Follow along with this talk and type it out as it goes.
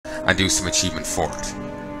and do some achievement for it.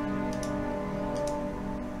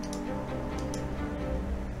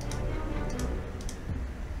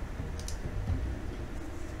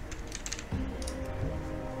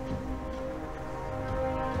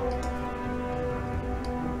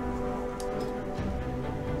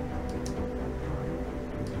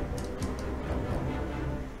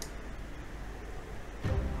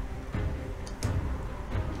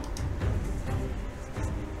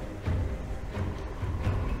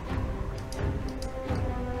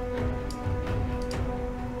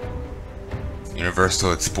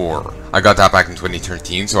 Universal Explorer. I got that back in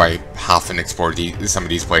 2013, so I haven't explored some of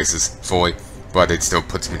these places fully, but it still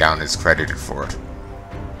puts me down as credited for it.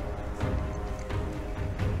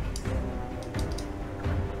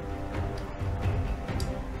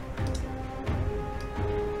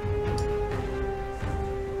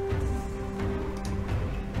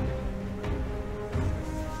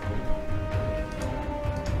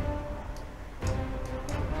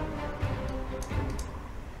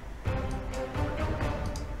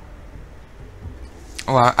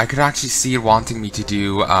 Well, I could actually see it wanting me to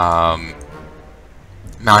do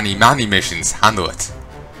many missions. Handle it.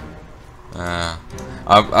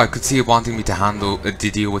 I could see it wanting me to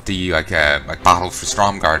deal with the like battle for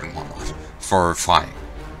Stromgarde and whatnot for flying.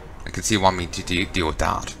 I could see it wanting me to deal with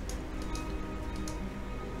that.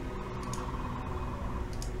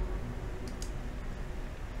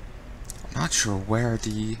 I'm not sure where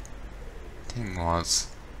the thing was.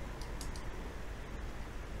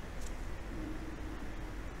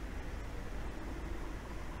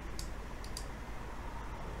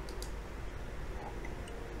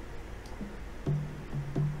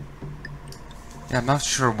 Yeah, I'm not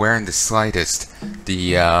sure where in the slightest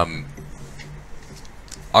the other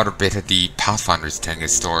bit of the Pathfinder's thing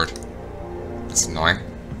is stored. It's annoying.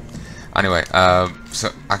 Anyway, so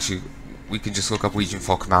actually, we can just look up Legion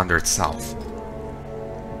Fall Commander itself.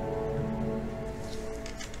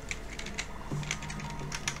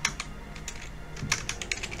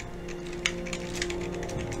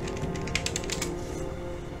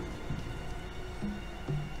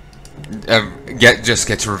 Just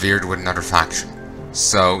gets revered with another faction.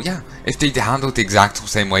 So yeah, if they handle it the exact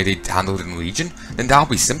same way they handled it in Legion, then that'll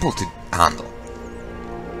be simple to handle.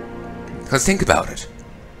 Because think about it.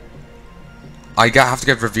 I have to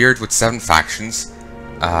get revered with 7 factions.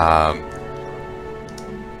 Hold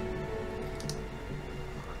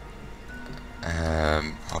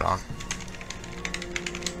on.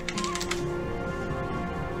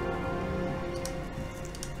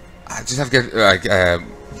 I just have to get like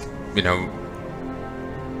you know.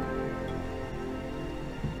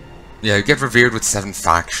 Yeah, get revered with 7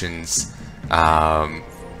 factions,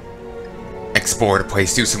 explore the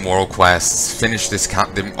place, do some world quests, finish this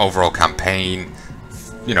the overall campaign,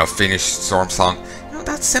 you know, finish Stormsong. You know,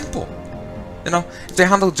 that's simple. You know, if they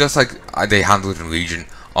handle it just like they handled it in Legion,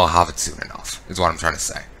 I'll have it soon enough, is what I'm trying to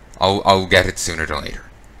say. I'll get it sooner than later.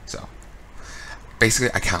 So, basically,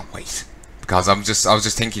 I can't wait. Because I was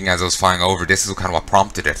just thinking as I was flying over, this is kind of what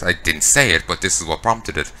prompted it. I didn't say it, but this is what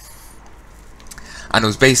prompted it. And it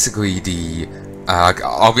was basically the,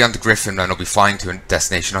 I'll be on the Griffin and I'll be flying to a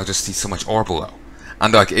destination, I'll just see so much ore below.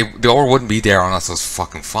 And like, the ore wouldn't be there unless I was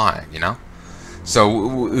fucking flying, you know?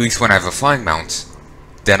 So, at least when I have a flying mount,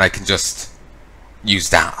 then I can just use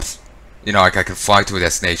that. You know, like I can fly to a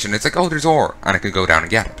destination, it's like, oh, there's ore, and I can go down and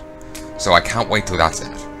get it. So I can't wait till that's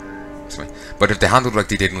in it. But if they handled it like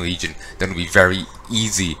they did in Legion, then it would be very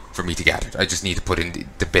easy for me to get it. I just need to put in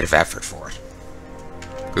the bit of effort for it.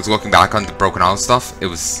 Because looking back on the Broken Isle stuff, it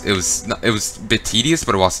was a bit tedious,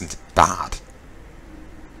 but it wasn't bad.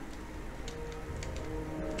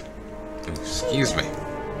 Excuse me.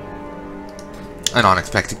 An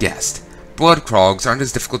unexpected guest. Blood Krogs aren't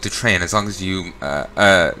as difficult to train as long as you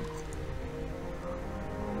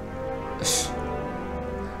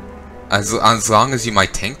as long as you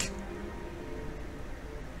might think.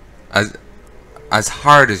 As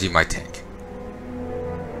hard as you might think.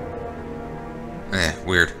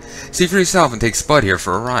 Weird. See for yourself and take Spud here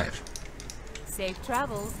for a ride. Safe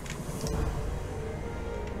travels.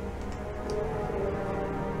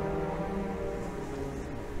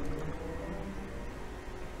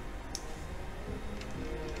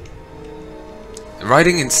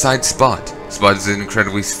 Riding inside Spud. Spud is an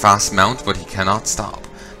incredibly fast mount, but he cannot stop.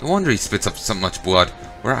 No wonder he spits up so much blood.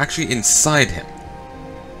 We're actually inside him.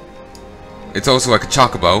 It's also like a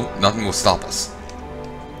chocobo. Nothing will stop us.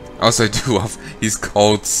 Also, I do love he's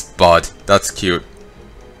called Spud. That's cute.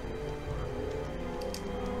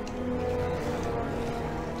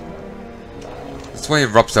 That's why he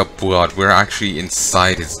erupts out blood. We're actually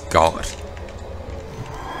inside his god.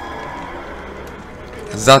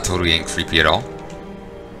 That totally ain't creepy at all.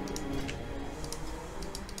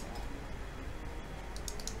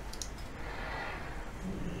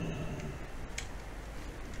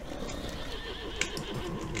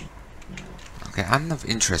 Okay, I have enough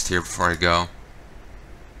interest here before I go.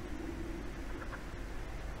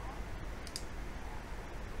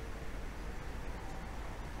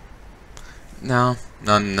 No,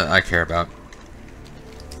 none that I care about.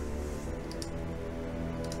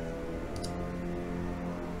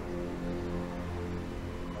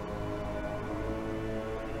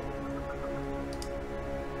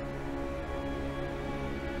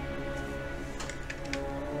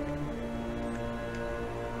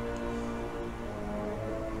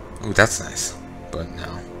 Ooh, that's nice. But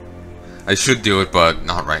no. I should do it, but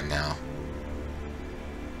not right now.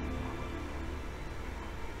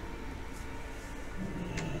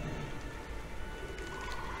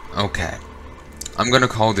 Okay. I'm gonna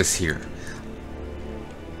call this here.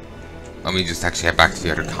 Let me just actually head back to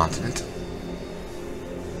the other continent.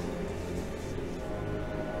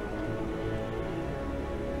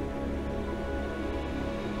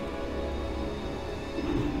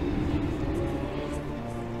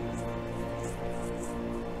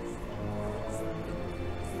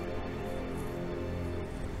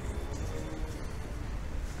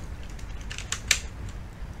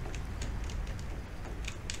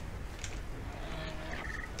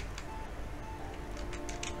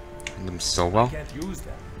 Them so well.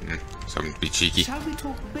 So I'm gonna be cheeky. Shall we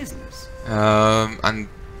talk business? And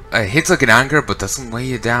it hits like an anchor, but doesn't weigh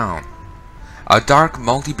you down. A dark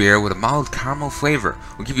malty beer with a mild caramel flavor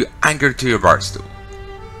will give you anchor to your bar stool.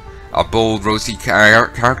 A bold, roasty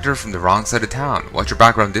character from the wrong side of town. Watch your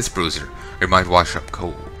back around this bruiser, or you might wash up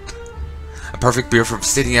cold. A perfect beer from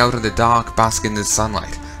sitting out on the dock, basking in the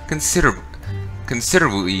sunlight.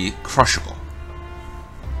 Considerably crushable.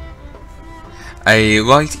 A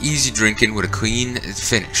light, easy drinking with a clean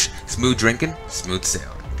finish. Smooth drinking, smooth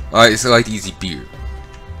sailing. It's a light, easy beer.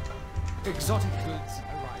 Exotic goods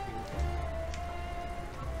arriving.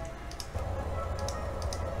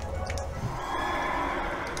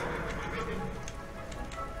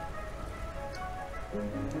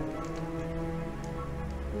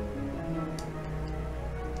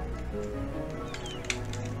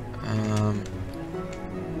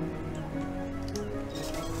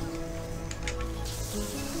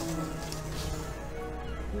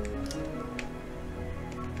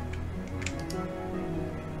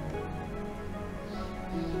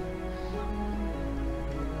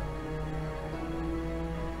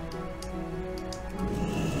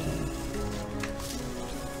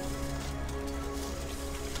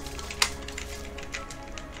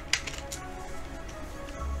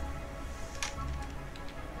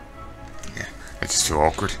 It's too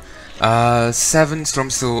awkward. 7 storm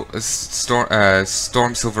silver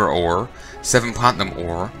ore, 7 platinum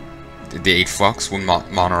ore, the 8 flux, 1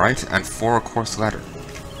 monorite, and 4 coarse leather.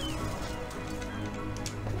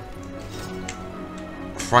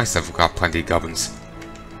 Christ, I've got plenty of gubbins.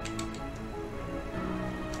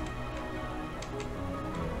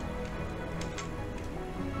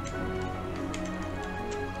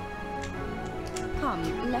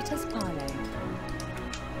 Come, let us parley.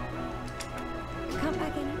 Come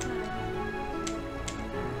back anytime.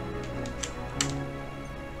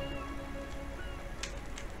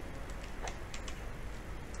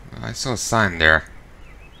 I saw a sign there.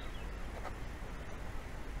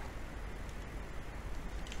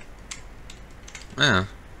 Yeah.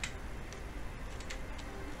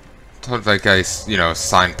 Thought like a,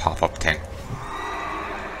 sign pop-up thing.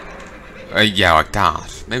 Yeah, like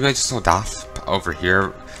that. Maybe I just saw that over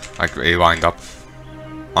here, like it lined up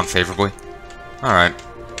unfavorably. Alright.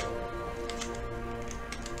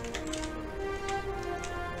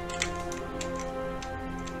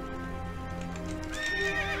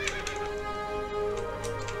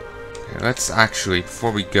 Okay, let's actually,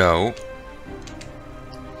 before we go,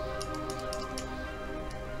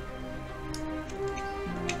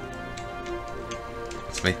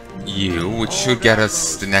 let's make you, which should get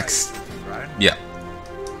us the next, yeah.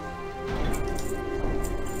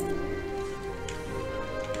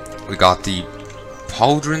 We got the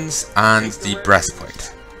pauldrons and the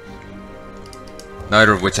breastplate.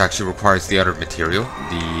 Neither of which actually requires the other material,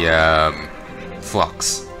 the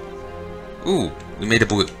flux. Ooh, we made a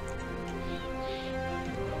blue.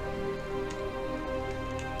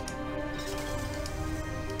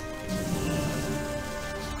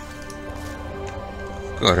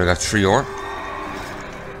 Good, I got 3 ore.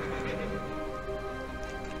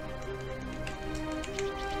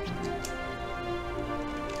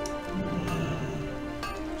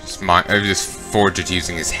 I just forged it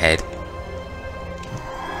using his head.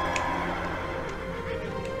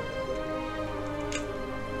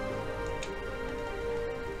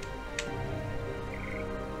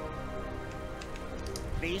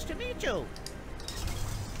 Pleased to meet you.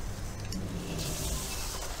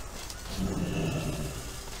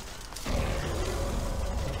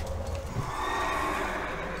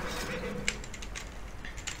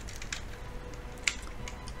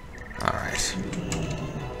 Alright.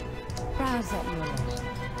 Browse at your leisure.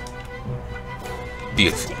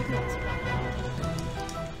 Beautiful.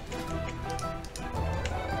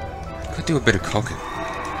 Could do a bit of cooking.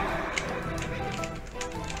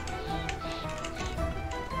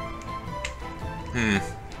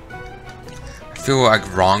 I feel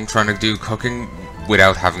like wrong trying to do cooking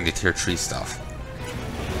without having the tier 3 stuff.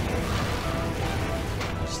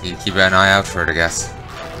 Just need to keep an eye out for it, I guess.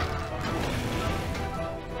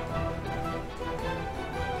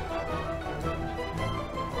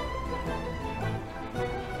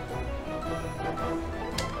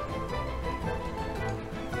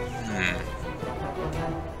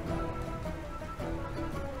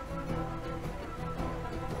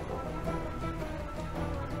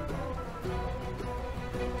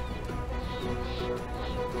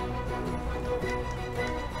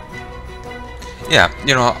 Yeah,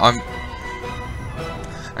 you know,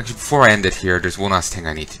 actually, before I end it here, there's one last thing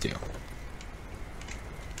I need to do.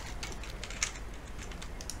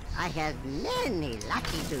 I have many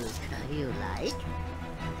lucky doos you like.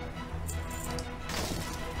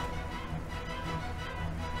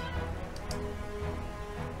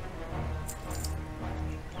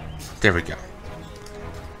 There we go.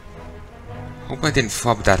 Hope I didn't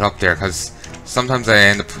flub that up there, because sometimes I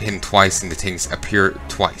end up hitting twice and the things appear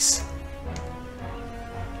twice.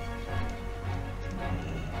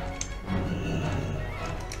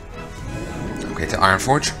 Okay, to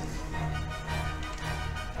Ironforge.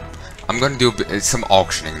 I'm gonna do some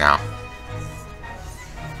auctioning now.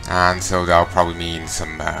 And so that'll probably mean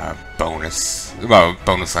some bonus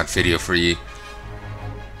line video for you.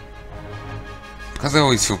 Because I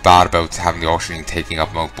always feel bad about having the auctioning taking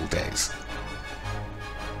up multiple days.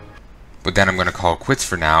 But then I'm gonna call it quits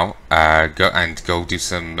for now. Go do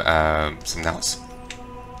something else.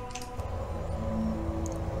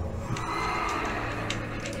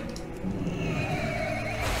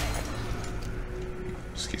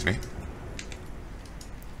 Excuse me.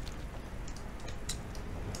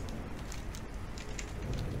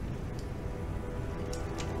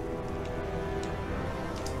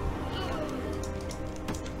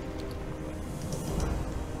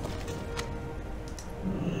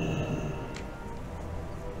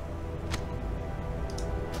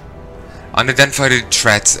 Unidentified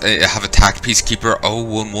threats have attacked Peacekeeper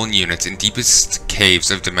 011 units in deepest caves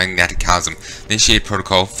of the magnetic chasm. Initiate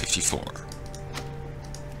Protocol 54.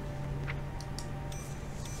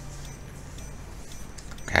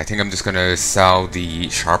 Okay, I think I'm just gonna sell the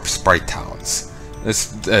Sharp Sprite Talons.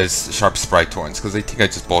 This Sharp Sprite Torrents, because I think I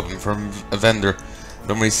just bought them from a vendor. I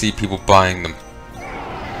don't really see people buying them.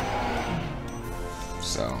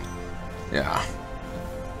 So, yeah.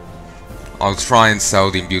 I'll try and sell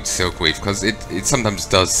the Imbued Silkweave, because it sometimes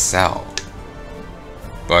does sell.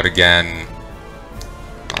 But again,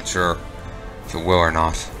 not sure if it will or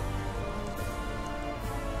not.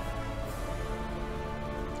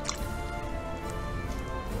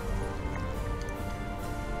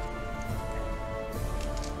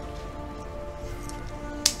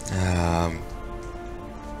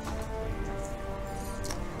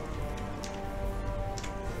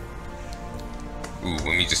 Ooh,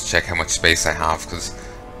 let me just check how much space I have, because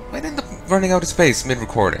I might end up running out of space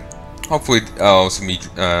mid-recording. Hopefully, also me,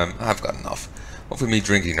 I've got enough. Hopefully me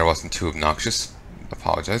drinking there wasn't too obnoxious.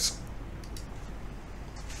 Apologize.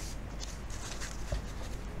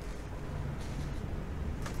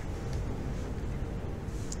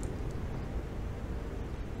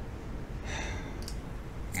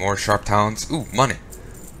 More sharp talons. Ooh, money.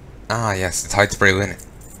 Ah, yes, the Tide Spray Linen.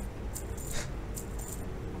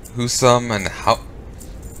 Husum and House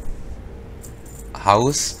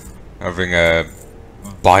having a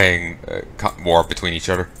buying war between each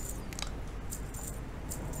other.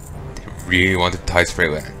 They really wanted Tide Spray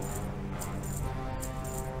Linen.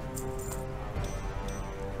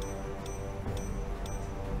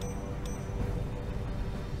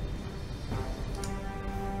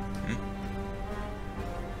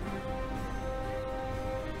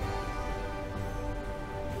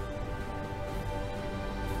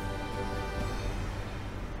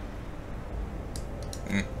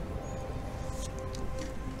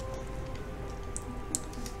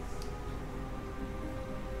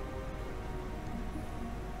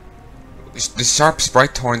 The Sharp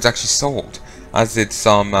Sprite Torrents actually sold, as did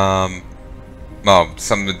some, well,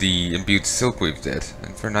 some of the Imbued Silkweave did,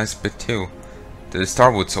 and for a nice bit too. The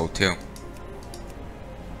Starwood sold too.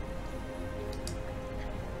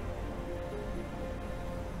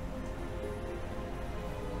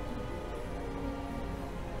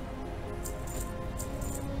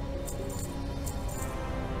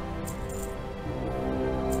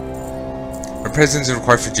 When presence is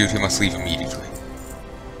required for duty, must leave immediately.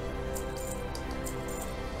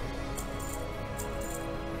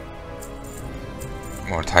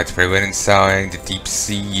 More tide spray linen selling the deep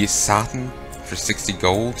sea satin for 60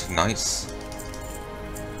 gold. Nice.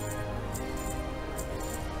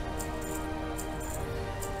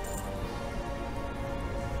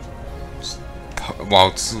 While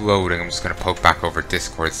it's loading, I'm just going to poke back over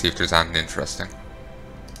Discord, see if there's anything interesting.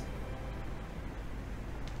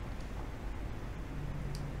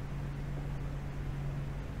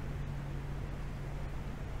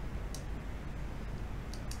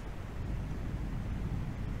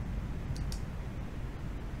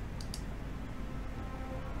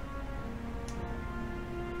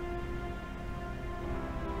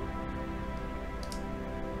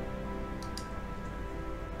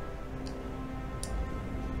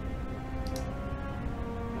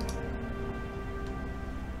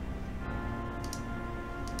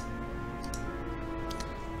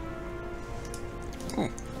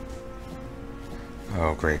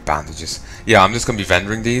 Oh great, bandages. Yeah, I'm just gonna be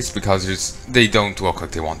vendoring these because they don't look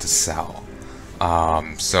like they want to sell.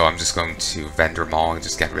 So I'm just going to vendor them all and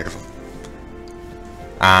just get rid of them.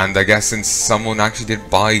 And I guess since someone actually did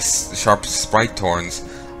buy sharp sprite thorns,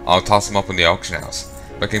 I'll toss them up in the auction house.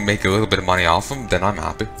 If I can make a little bit of money off them, then I'm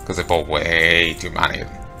happy, because I bought way too many of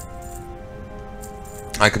them.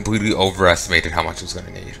 I completely overestimated how much I was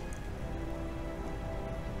gonna need.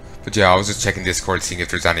 But yeah, I was just checking Discord, seeing if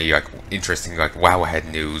there's any like interesting like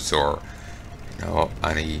Wowhead news or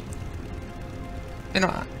any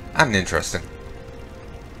anything interesting.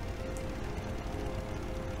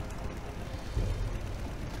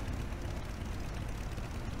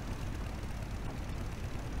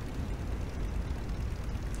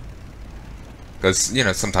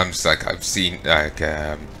 Because sometimes like I've seen like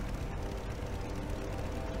I'm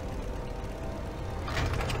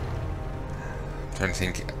trying to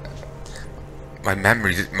think. My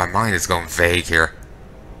mind is going vague here.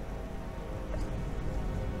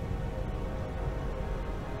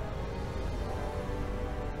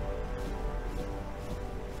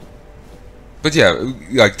 But yeah,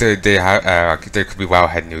 like there could be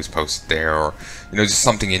Wowhead news posted there, or just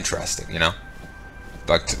something interesting,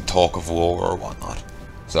 like talk of war or whatnot.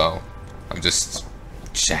 So I'm just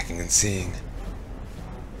checking and seeing.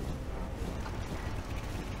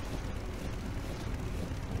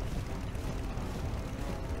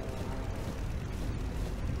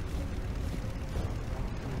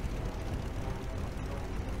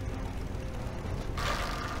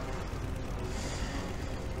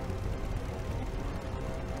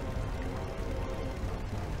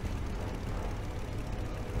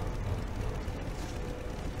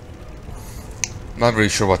 I'm not really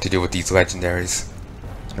sure what to do with these legendaries.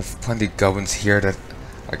 There's plenty of goblins here that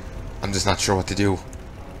I'm just not sure what to do.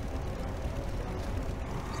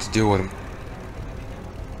 What to do with them.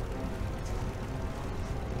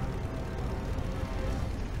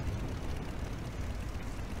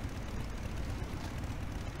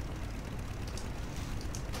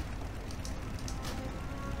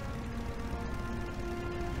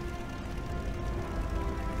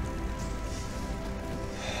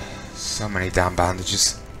 So many damn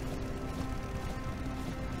bandages.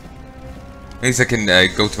 At least I can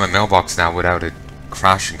go to my mailbox now without it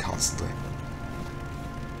crashing constantly.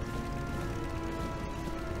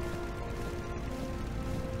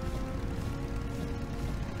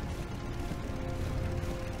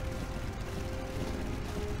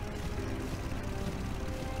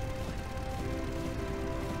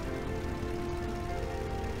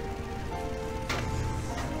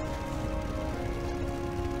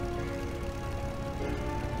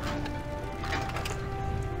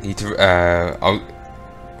 Need to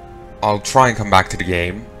I'll try and come back to the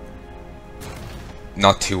game,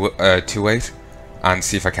 not too late, and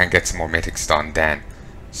see if I can get some more mythics done then.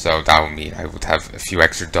 So that would mean I would have a few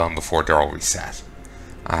extra done before they're all reset.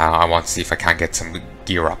 I want to see if I can get some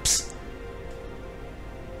gear ups,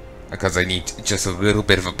 because I need just a little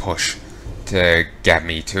bit of a push to get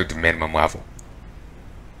me to the minimum level.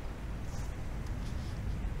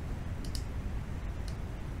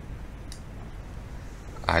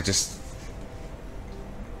 I just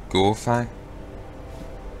go fine.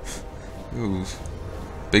 Ooh,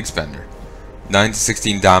 big spender. 9 to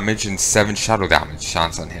 16 damage and 7 shadow damage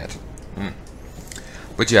chance on hit.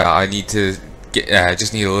 But yeah, I need to get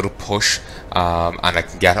just need a little push, and I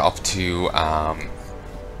can get up to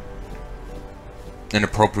an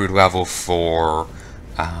appropriate level for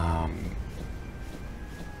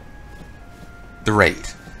the raid.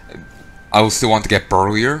 I will still want to get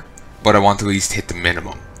burlier, but I want to at least hit the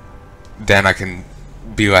minimum. Then I can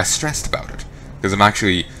be less stressed about it. Because I'm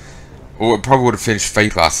actually, Or I probably would have finished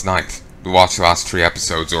Fate last night. Watched the last 3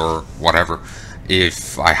 episodes or whatever.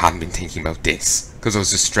 If I hadn't been thinking about this. Because I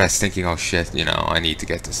was just stressed thinking, oh shit, you know, I need to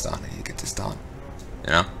get this done. I need to get this done.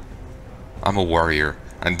 You know? I'm a warrior.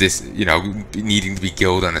 And this, you know, needing to be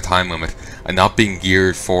guilded on a time limit. And not being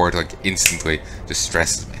geared for it, like, instantly. Just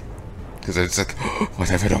stresses me. Because it's like, oh,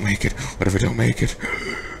 what if I don't make it? What if I don't make it?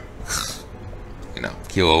 You know,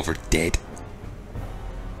 keel over dead.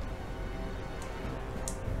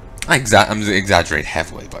 I'm exaggerating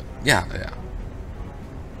heavily, but yeah.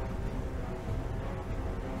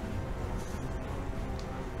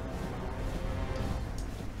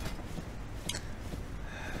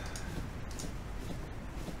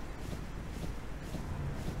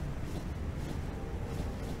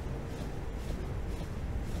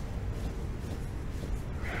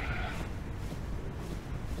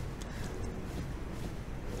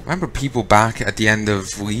 Remember people back at the end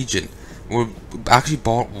of Legion were actually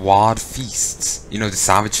bought WoD feasts. You know, the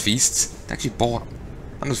Savage Feasts? They actually bought them.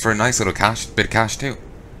 And it was for a nice little bit of cash too.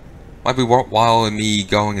 Might be worthwhile in me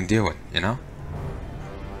going and doing, you know?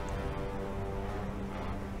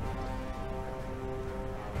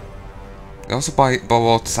 They also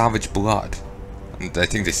bought Savage Blood. And I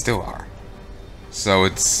think they still are. So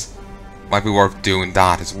it's might be worth doing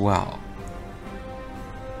that as well.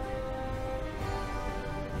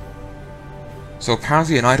 So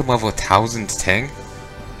apparently an item level 1000 thing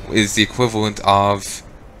is the equivalent of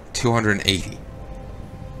 280.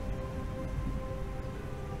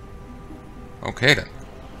 Okay then.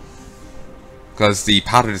 Because the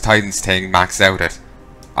Path of the Titans thing maxed out at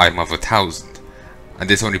item level 1000. And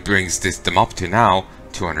this only brings them up to now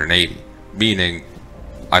 280. Meaning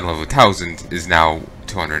item level 1000 is now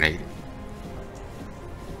 280.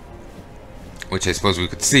 Which I suppose we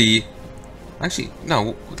could see. Actually,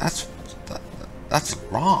 no, that's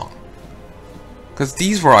wrong. Because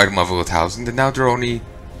these were item level 1000 and now they're only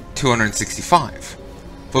 265.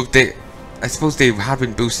 But I suppose they had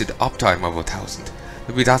been boosted up to item level 1000.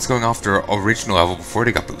 Maybe that's going off their original level before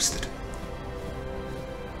they got boosted.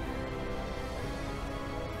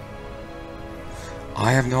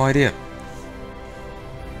 I have no idea.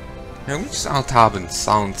 Now, let me just alt-tab and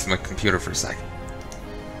silence my computer for a second.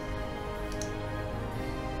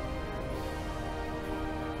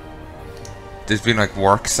 There's been like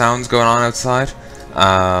work sounds going on outside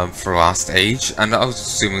for last age, and I was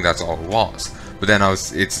assuming that's all it was. But then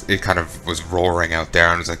it kind of was roaring out there,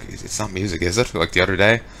 and I was like, it's not music, is it? Like the other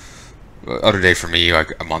day? Other day for me,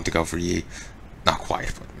 like a month ago for ye. Not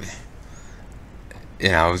quite, but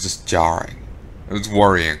you know, it was just jarring. It was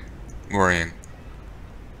worrying.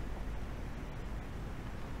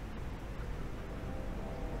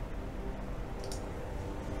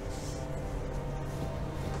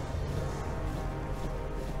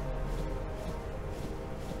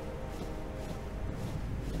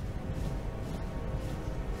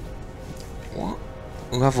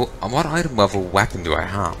 What item level weapon do I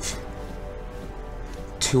have?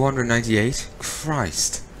 298?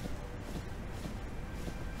 Christ.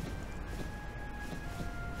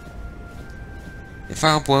 If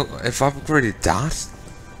I upgraded that,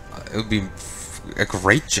 it would be a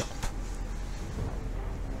great jump.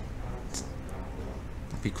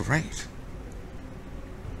 That'd be great.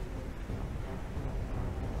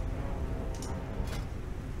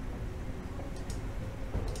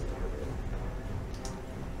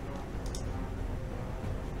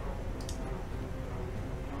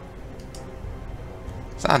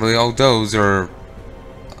 Sadly, all those are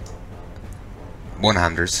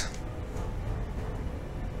one-handers.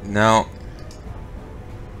 No.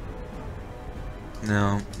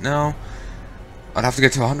 I'd have to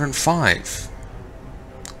get to 105.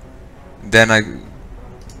 Then I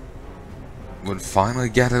would finally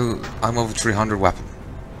get I'm level 300 weapon.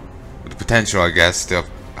 With the potential, I guess, to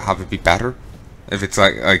have it be better. If it's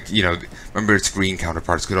like you know, remember its green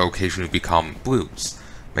counterparts could occasionally become blues.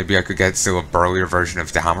 Maybe I could get still a burlier version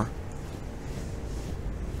of the hammer.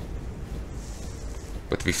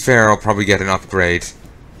 But to be fair, I'll probably get an upgrade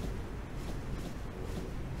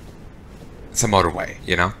some other way,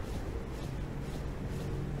 you know?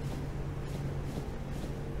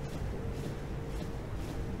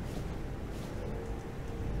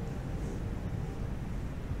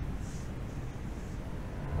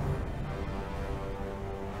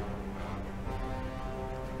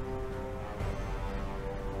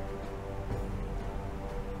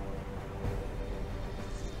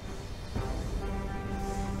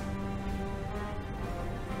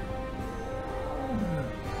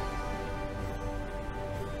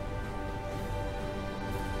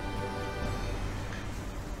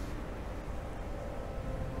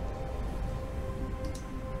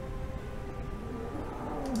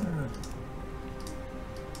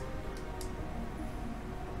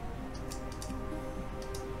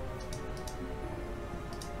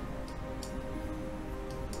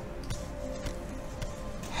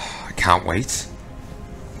 can't wait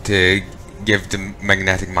to give the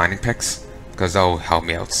magnetic mining picks, because that will help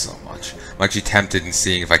me out so much. I'm actually tempted in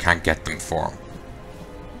seeing if I can't get them for him.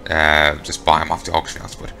 Just buy them off the auction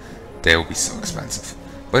house, but they will be so expensive.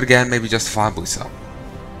 But again, maybe justifiably so.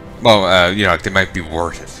 Well, you know, they might be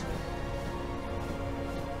worth it.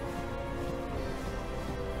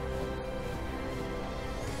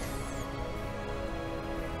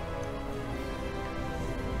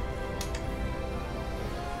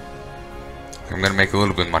 I'm gonna make a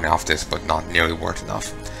little bit of money off this, but not nearly worth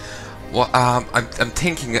enough. Well, I'm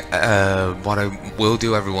thinking what I will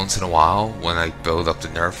do every once in a while when I build up the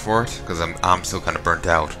nerf for it, because I'm still kind of burnt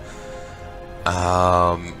out.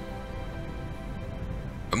 I'm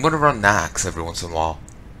gonna run Nax every once in a while.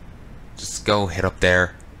 Just go hit up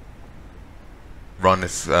there, run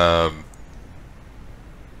it.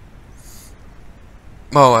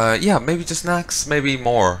 Yeah, maybe just Nax, maybe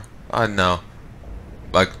more. I don't know.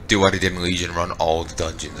 Like, do what I did in Legion, run all the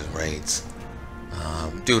dungeons and raids.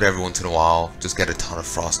 Do it every once in a while, just get a ton of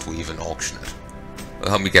Frostweave and auction it. It'll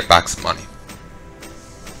help me get back some money.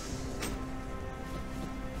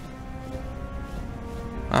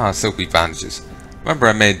 Ah, soapy bandages. Remember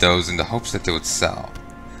I made those in the hopes that they would sell.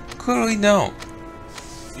 Clearly no.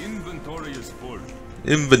 Inventory is full.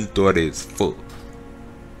 Inventory is full.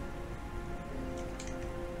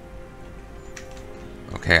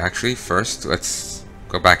 Okay, actually, first, let's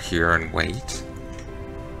go back here and wait.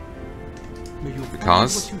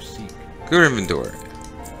 Because good inventory.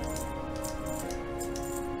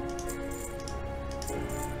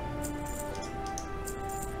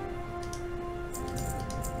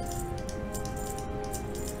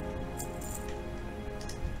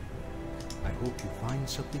 I hope you find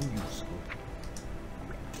something useful.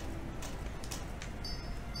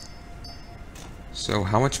 So,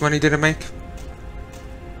 how much money did I make?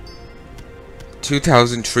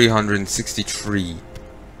 2,363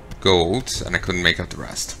 gold, and I couldn't make out the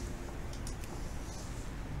rest.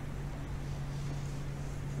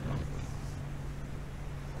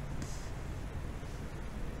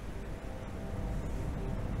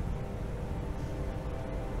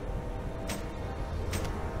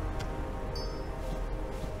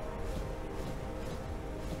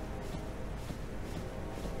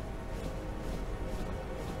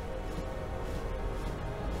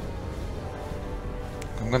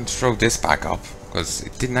 I'm going to throw this back up, because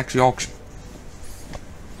it didn't actually auction.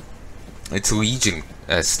 It's Legion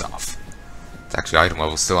stuff. It's actually item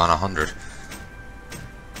level still on 100.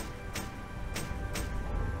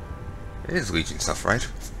 It is Legion stuff, right?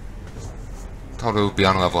 Thought it would be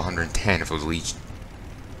on level 110 if it was Legion.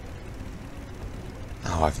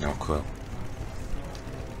 Oh, I've no clue.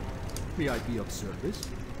 May I be of service?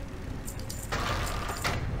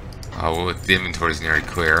 Oh, well, the inventory is nearly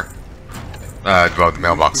clear. Well, the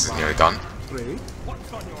mailbox is nearly done. Trade?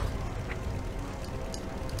 What's on your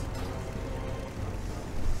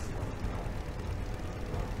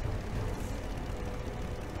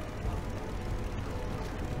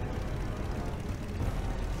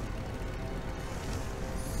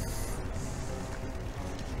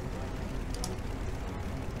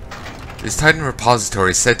This Titan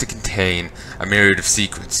repository is said to contain a myriad of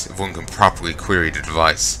secrets if one can properly query the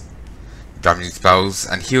device. Damaging spells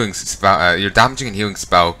and healing spell. Your damaging and healing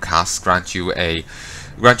spell casts grant you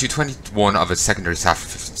 21 of its secondary stat for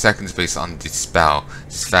 15 seconds based on the spell.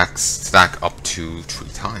 Stacks stack up to 3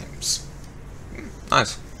 times.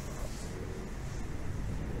 Nice.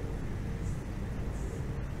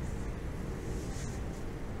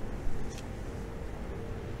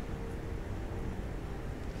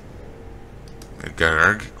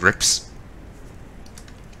 Gerg grips.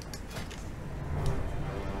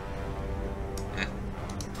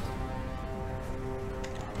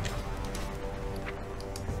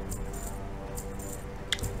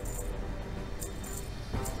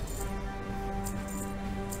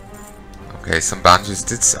 Okay, some bandages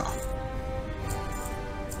did sell.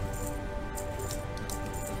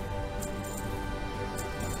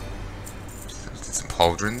 Some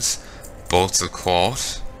pauldrons, bolts of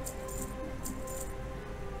cloth.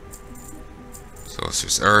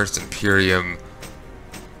 Sorcerer's Earth, Imperium.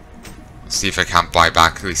 Let's see if I can't buy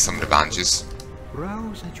back at least some of the bandages.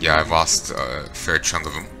 Yeah, I've lost a fair chunk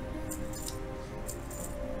of them.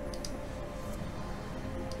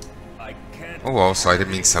 Oh well, so I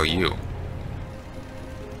didn't mean sell you.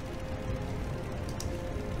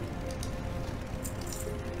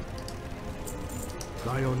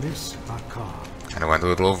 And I went a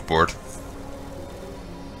little overboard.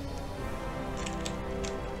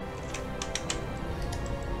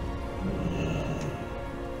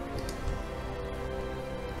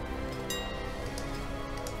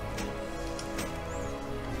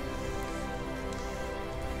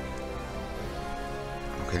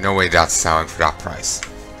 There's no way that's selling for that price.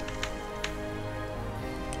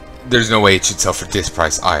 There's no way it should sell for this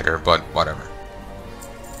price either, but whatever.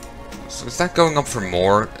 So is that going up for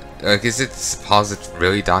more? Like, is its deposit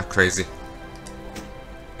really that crazy?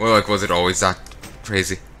 Well, like, was it always that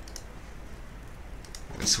crazy?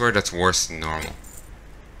 I swear that's worse than normal.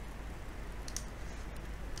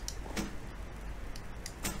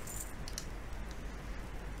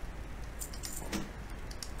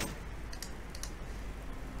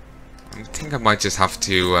 I think I might just have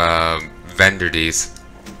to vendor these.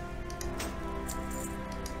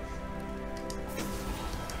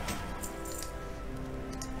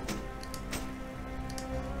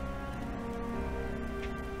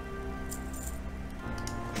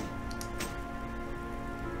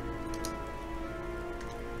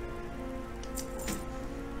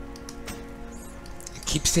 I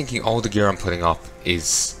keep thinking all the gear I'm putting up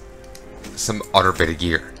is some other bit of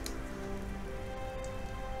gear.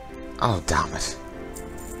 Oh, damn it.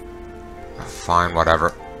 Fine,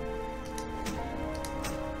 whatever.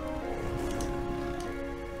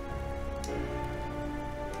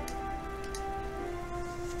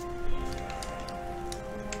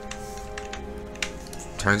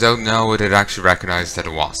 Turns out now it had actually recognized that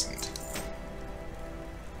it wasn't.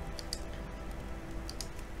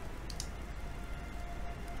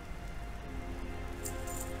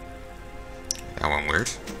 That went weird.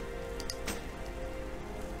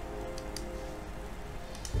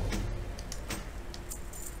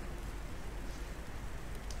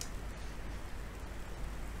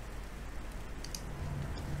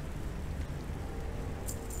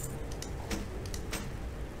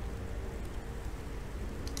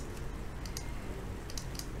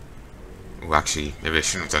 Ooh, actually, maybe I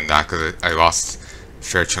shouldn't have done that because I lost a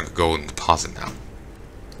fair chunk of gold in deposit now.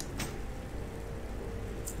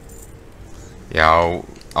 Yeah,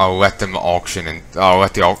 I'll let them auction and I'll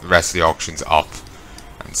let the rest of the auctions up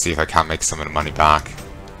and see if I can't make some of the money back.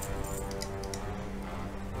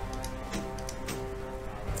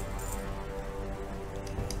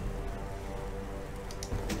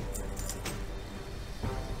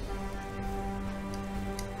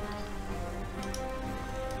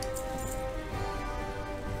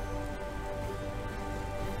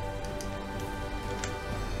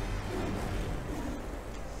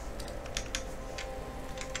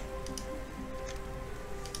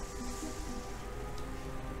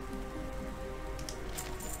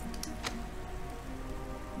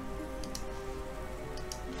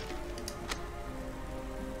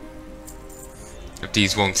 If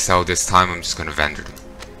these won't sell this time, I'm just gonna vendor them.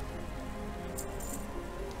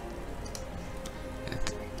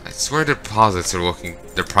 I swear the deposits are looking,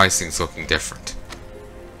 their pricing's looking different.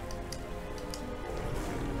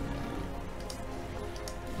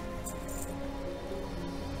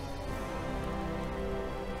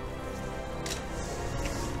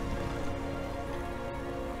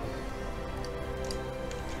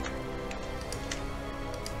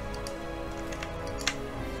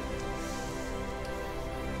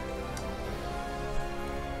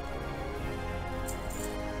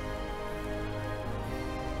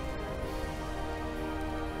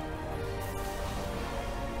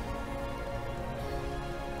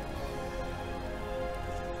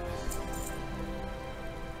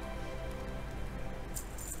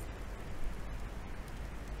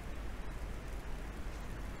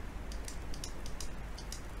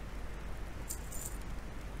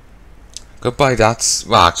 Go buy that.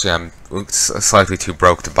 Well, actually, I'm slightly too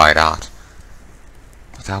broke to buy that.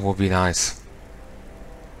 But that would be nice.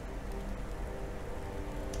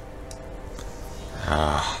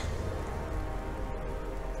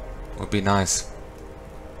 Would be nice.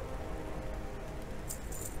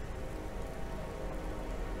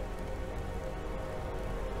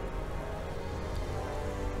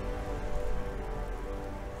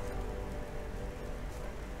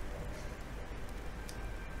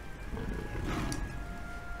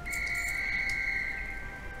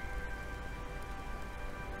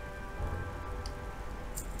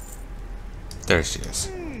 There she is.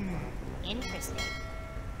 Interesting.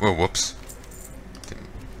 Whoa, whoops.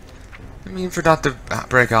 I mean for that to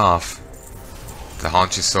break off. The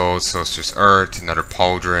haunches sold, Sorcerer's Earth, another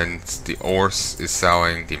pauldron, the Orse is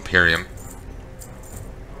selling, the Imperium.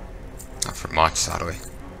 Not for much, sadly.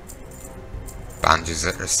 Bandages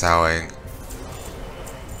that are selling.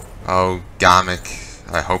 Oh, Gamic.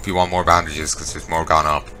 I hope you want more bandages because there's more gone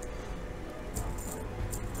up.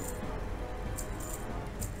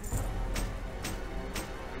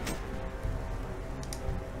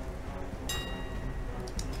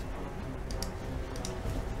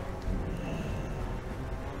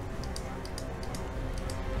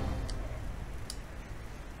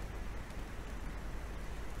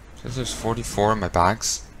 Says there's 44 in my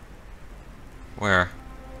bags. Where?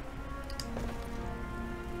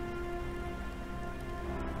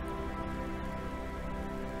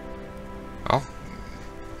 Oh.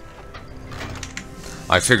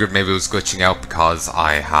 I figured maybe it was glitching out because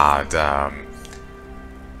I had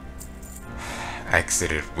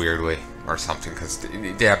exited weirdly or something, because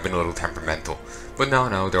they have been a little temperamental. But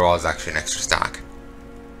no, there was actually an extra stack.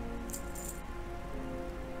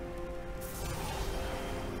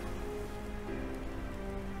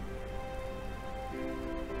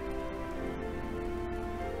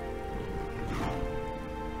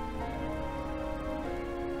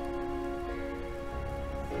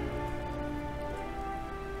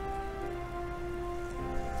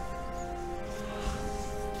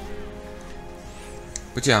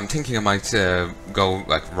 But yeah, I'm thinking I might go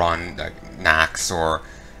like run like Nax or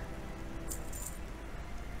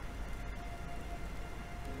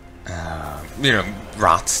you know,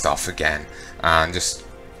 rat stuff again, and just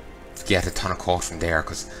get a ton of quote from there,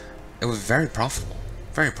 because it was very profitable,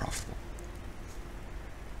 very profitable,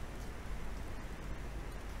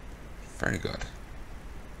 very good.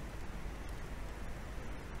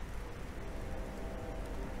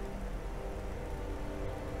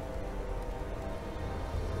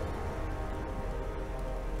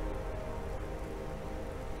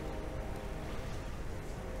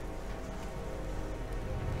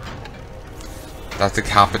 That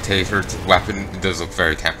decapitator weapon does look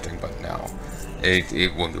very tempting, but no,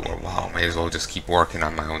 it wouldn't be worthwhile. May as well just keep working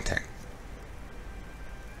on my own thing.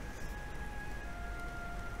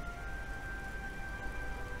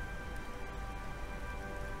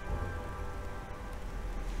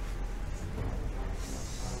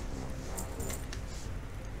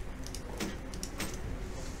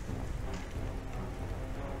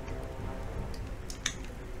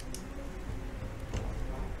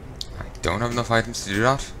 Don't have enough items to do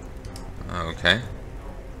that? Okay.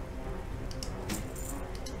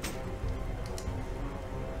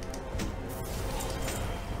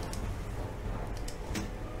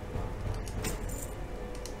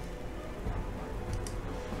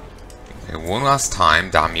 Okay, one last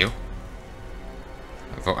time, damn you.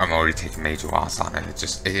 I'm already taking major loss on it.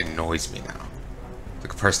 It annoys me now. It's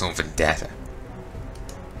like a personal vendetta.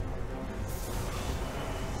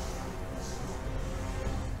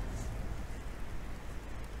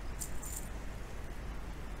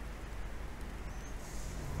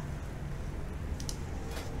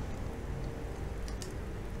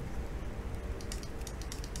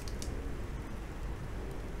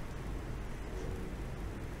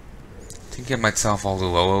 I think I might sell off all the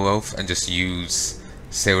Lolo Loaf and just use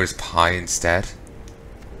Sailor's Pie instead.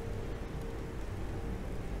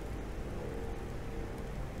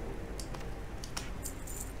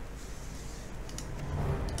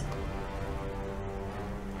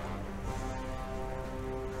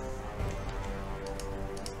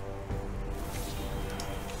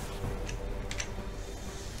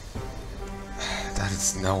 That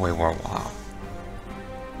is no way worthwhile.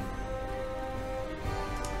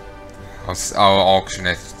 I'll auction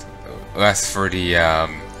it less for the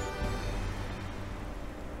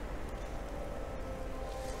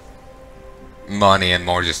money and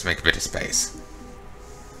more just to make a bit of space.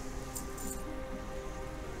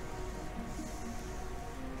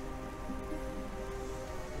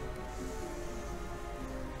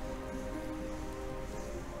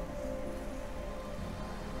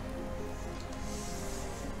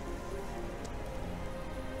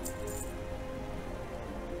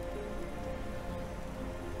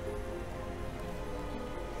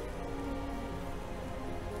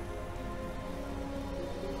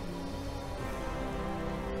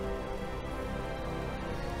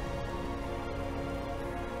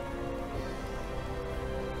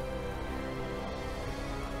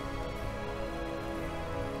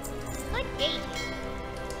 Good day.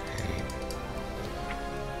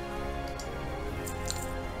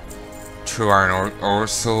 True iron ore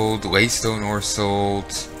sold, waystone ore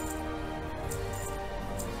sold.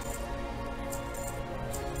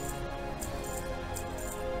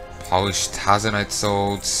 Polished Tazanite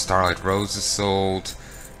sold, Starlight Roses sold.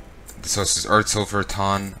 So this is Earth sold for a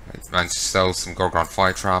ton. I managed to sell some Gorgon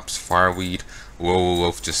Fire Traps, Fireweed, Lolo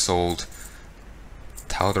Loaf just sold.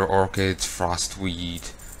 Talder Orchids,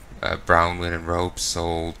 Frostweed, Brown Linen Robes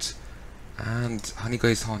sold. And Honey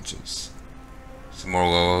Glazed Haunches. Some more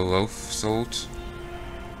Lolo Loaf sold.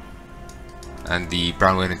 And the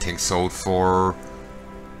Brown Linen thing sold for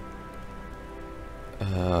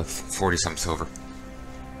 40 some silver.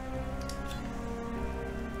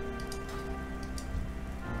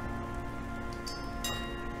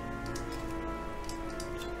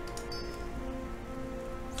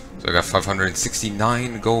 I got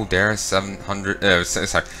 569 gold there, 700,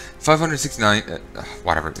 sorry, 569,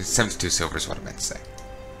 whatever, 72 silver is what I meant to say.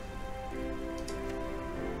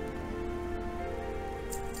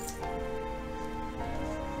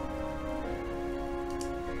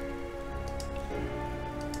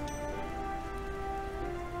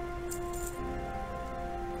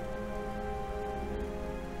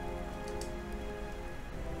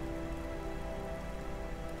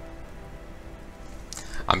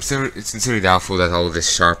 I'm sincerely doubtful that all of this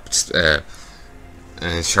sharp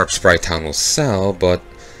sprite town will sell, but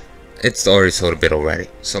it's already sold a bit already,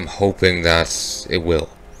 so I'm hoping that it will.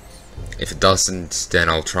 If it doesn't, then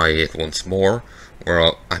I'll try it once more,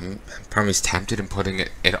 or I'm probably tempted in putting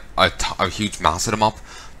a huge mass of them up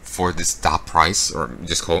for that price, or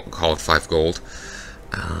just call it 5 gold.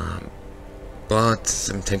 But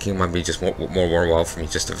I'm thinking it might be just more worthwhile for me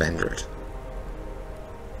just to vendor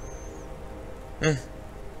it.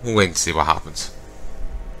 We'll wait and see what happens.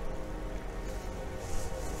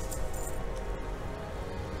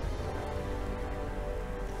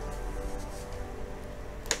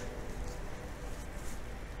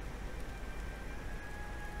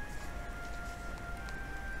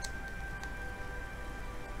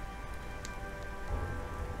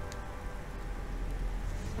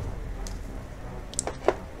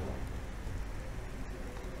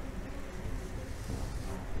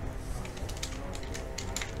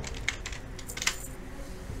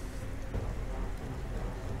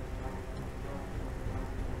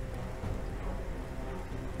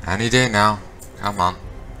 Any day now. Come on.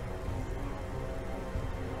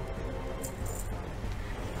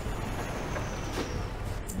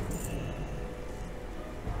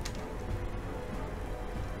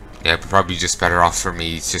 Yeah, probably just better off for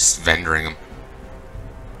me just vendoring them.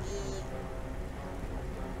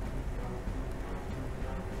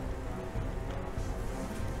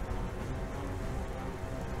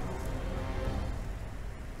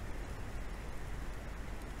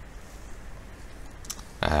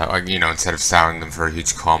 You know, instead of selling them for a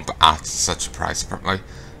huge comp at such a price, probably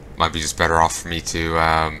might be just better off for me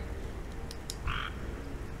to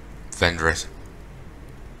vendor it.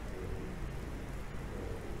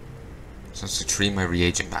 So it's to treat my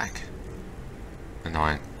reagent back.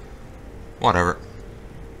 Annoying. Whatever.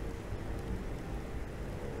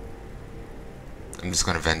 I'm just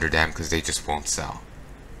gonna vendor them because they just won't sell.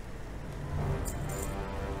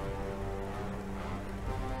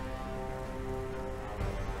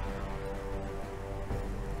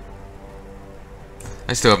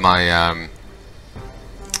 I still have my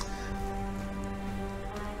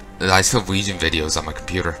I still have Legion videos on my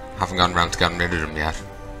computer. Haven't gotten around to getting rid of them yet.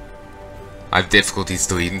 I have difficulties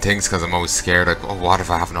deleting things because I'm always scared, like, oh, what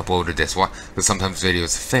if I haven't uploaded this? What? Because sometimes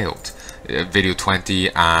videos have failed. Video 20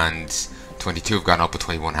 and 22 have gone up, but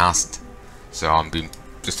 21 hasn't. So I'm being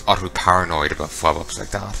just utterly paranoid about follow-ups like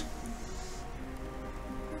that.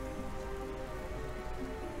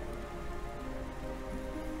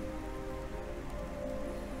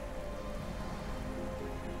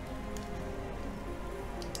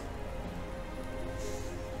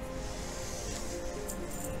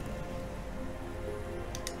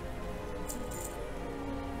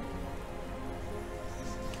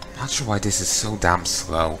 Not sure why this is so damn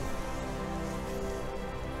slow.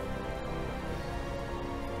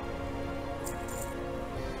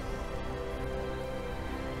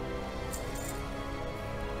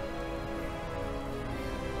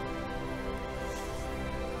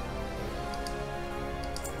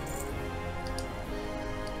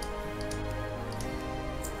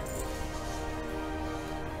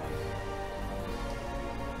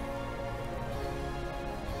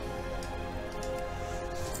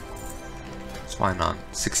 Why not?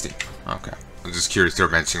 60. Okay. I'm just curious, they were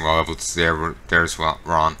mentioning what levels there as well,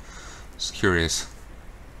 Ron. Just curious.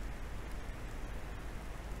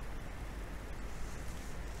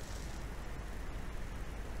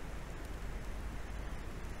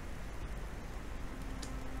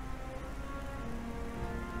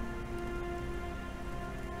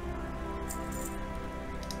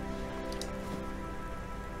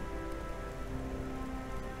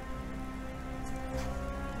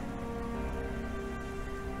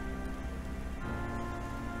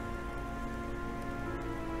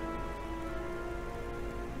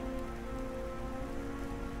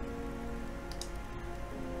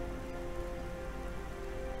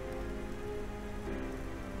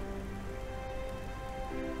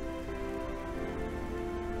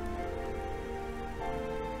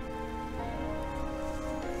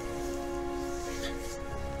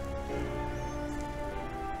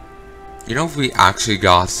 You know, if we actually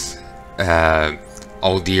got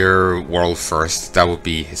Oh dear, world first. That would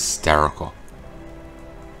be hysterical.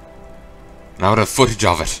 Now the footage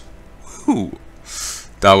of it. Whew.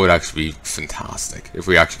 That would actually be fantastic if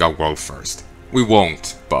we actually got world first. We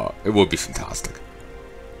won't, but it would be fantastic.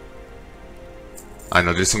 I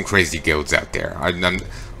know there's some crazy guilds out there. I'm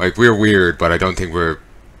like, we're weird, but I don't think we're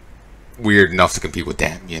weird enough to compete with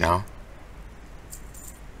them, you know?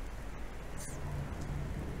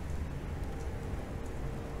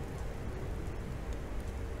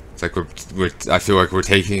 It's like I feel like we're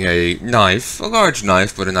taking a knife, a large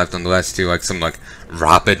knife, but a knife nonetheless, to like some like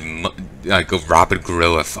rapid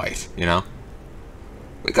guerrilla fight, you know?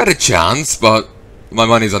 We got a chance, but my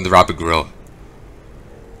money's on the rapid guerrilla.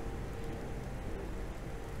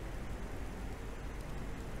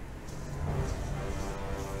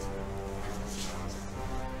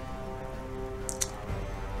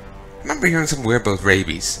 I remember hearing something weird about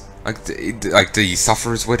rabies. Like the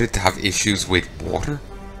sufferers with it have issues with water.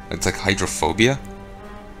 It's like hydrophobia.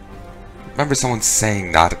 I remember someone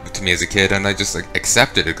saying that to me as a kid, and I just like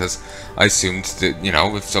accepted it because I assumed that, you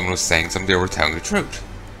know, if someone was saying something, they were telling the truth.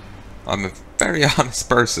 I'm a very honest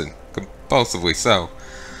person, compulsively so.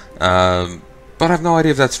 But I have no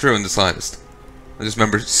idea if that's true in the slightest. I just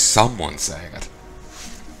remember someone saying it.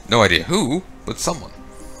 No idea who, but someone.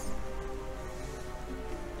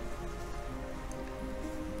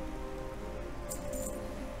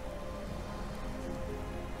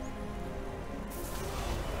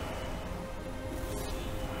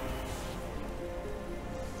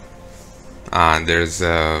 And there's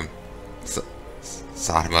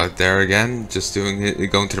Satima out there again, just doing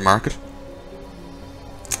it, going to the market.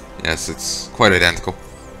 Yes, it's quite identical.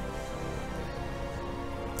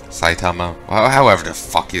 Saitama, however the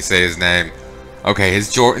fuck you say his name. Okay,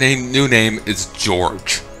 his new name is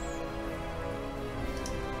George.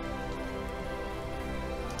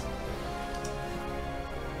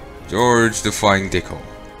 George the Flying Dicko.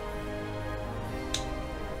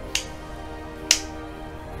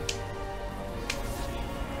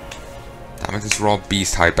 Damn it, this raw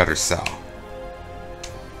beast hide better sell.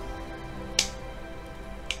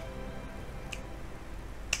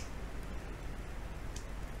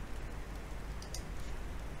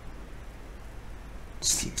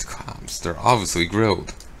 Steamed clams, they're obviously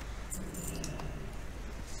grilled.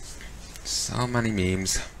 So many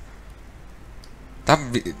memes.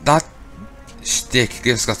 That shtick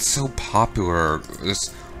just got so popular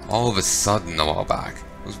just all of a sudden a while back.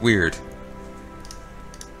 It was weird.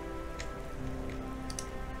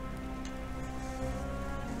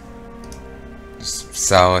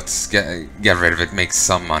 So let's get rid of it, make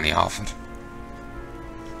some money off it.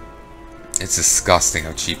 It's disgusting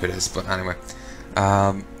how cheap it is, but anyway.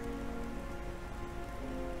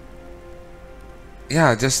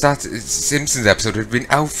 Yeah, just that Simpsons episode had been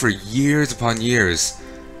out for years upon years.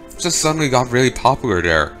 Just suddenly got really popular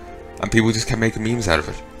there, and people just kept making memes out of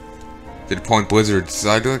it. To the point Blizzard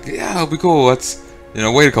decided, like, yeah, it'll be cool, let's, you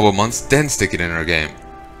know, wait a couple of months, then stick it in our game.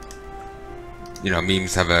 You know,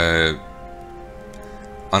 memes have a...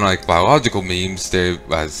 Unlike biological memes, they,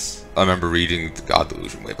 as I remember reading The God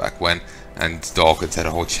Delusion way back when, and Dawkins had a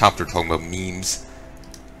whole chapter talking about memes.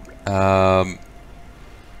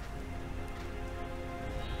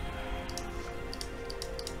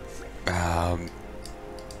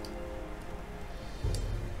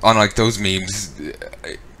 Unlike those memes,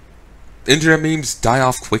 internet memes die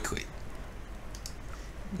off quickly.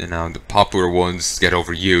 You know, the popular ones get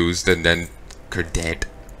overused and then they're dead.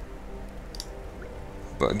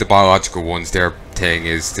 But the biological ones, their thing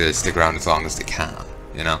is to stick around as long as they can,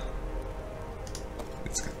 you know?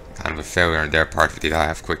 It's kind of a failure on their part if they die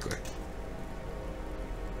off quickly.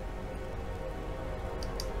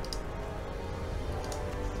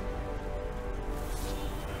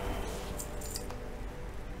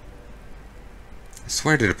 I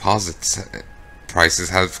swear the deposits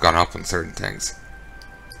prices have gone up on certain things.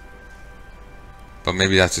 But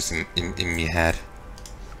maybe that's just in my head.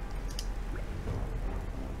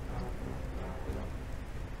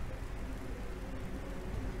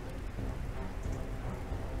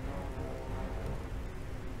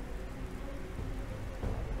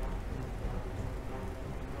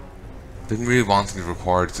 Been really wanting to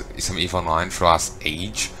record some EVE Online for the last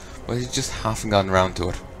age, but I just haven't gotten around to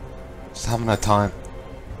it. Just haven't had time.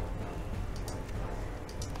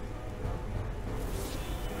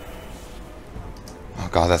 Oh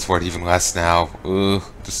god, that's worth even less now. Ugh,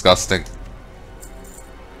 disgusting.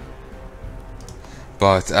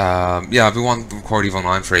 But yeah, I've been wanting to record EVE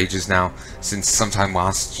Online for ages now, since sometime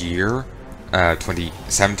last year,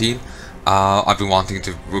 2017. I've been wanting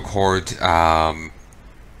to record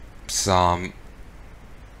some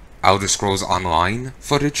Elder Scrolls Online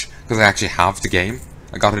footage, because I actually have the game.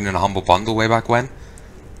 I got it in a Humble Bundle way back when,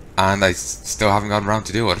 and I still haven't gotten around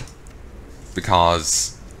to do it,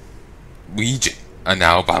 because Legion and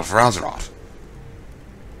now Battle for Azeroth.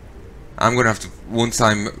 I'm gonna have to, once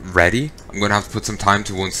I'm ready, I'm gonna have to put some time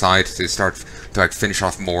to one side to start to like finish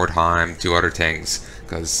off more time, do other things,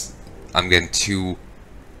 because I'm getting too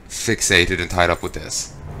fixated and tied up with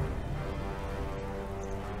this.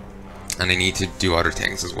 And I need to do other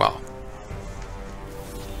things as well.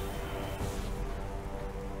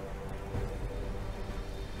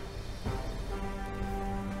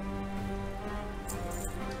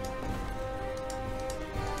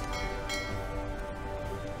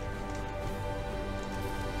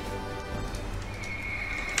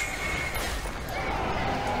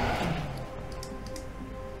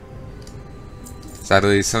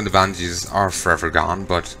 Sadly, some of the bandages are forever gone,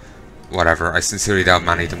 but whatever. I sincerely doubt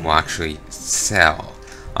many of them will actually sell.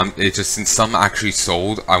 It's just, since some actually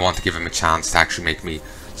sold, I want to give them a chance to actually make me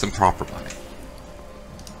some proper money.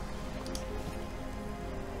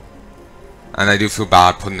 And I do feel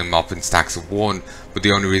bad putting them up in stacks of 1, but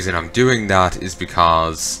the only reason I'm doing that is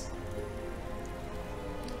because...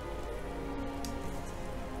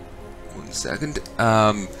 One second.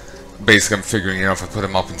 Basically, I'm figuring, you know, if I put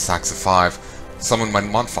them up in stacks of 5, someone might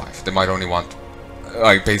want 5. They might only want...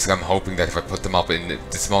 Like, basically, I'm hoping that if I put them up in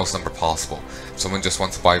the smallest number possible, if someone just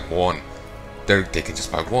wants to buy 1, they can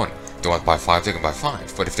just buy 1. If they want to buy 5, they can buy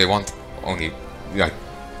 5. But if they want only, like,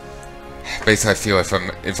 basically, I feel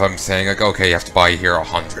if I'm saying like, okay, you have to buy here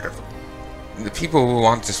 100 of them, the people who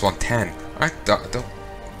just want 10,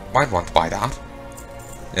 might want to buy that,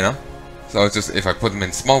 you know. So it's just, if I put them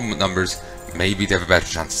in small numbers, maybe they have a better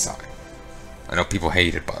chance of selling. I know people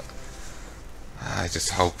hate it, but I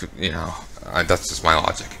just hope, you know, that's just my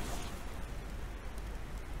logic.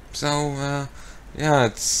 So, yeah,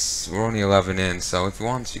 we're only 11 in, so if you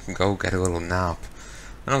want, you can go get a little nap.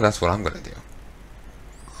 I know that's what I'm gonna do.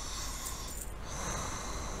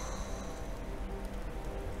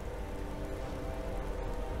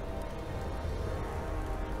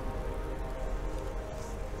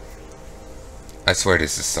 I swear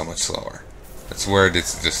this is so much slower. I swear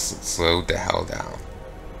this just slowed the hell down.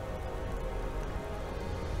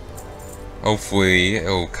 Hopefully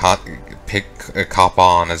it'll cop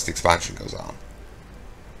on as the expansion goes on.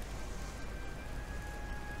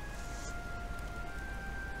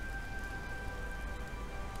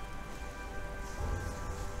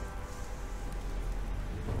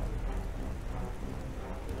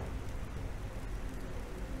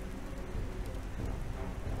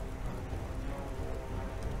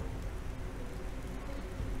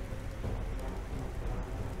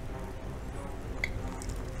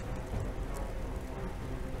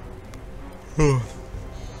 Let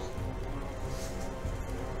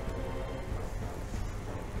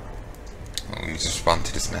me just respond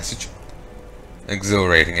to this message.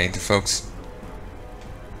 Exhilarating, ain't it, folks?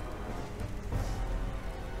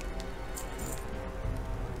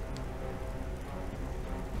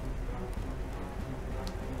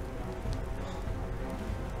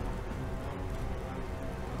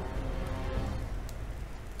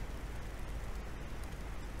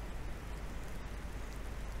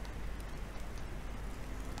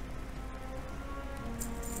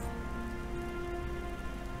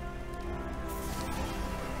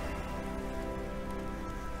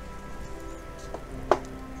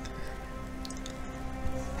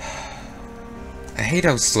 I hate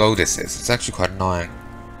how slow this is. It's actually quite annoying.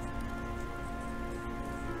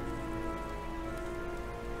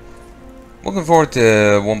 Looking forward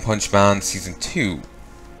to One Punch Man Season 2.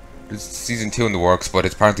 There's Season 2 in the works, but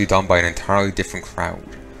it's apparently done by an entirely different crowd.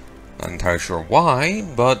 Not entirely sure why,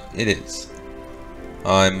 but it is.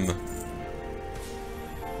 I'm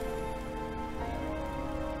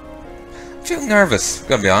feeling nervous,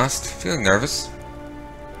 gotta be honest. Feeling nervous.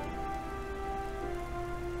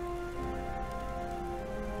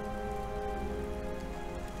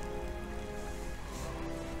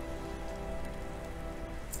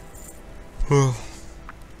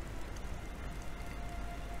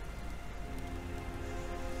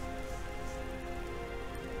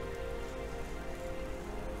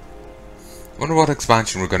 Wonder what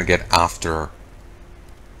expansion we're gonna get after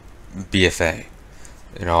BFA.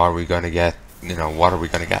 You know, are we gonna get, you know, what are we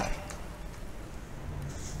gonna get?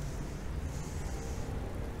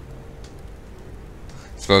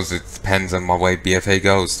 I suppose it depends on what way BFA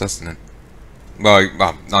goes, doesn't it?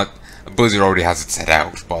 Well, not Blizzard already has it set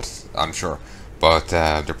out, but I'm sure. But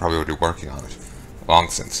they're probably already working on it, long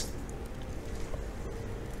since.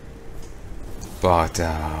 But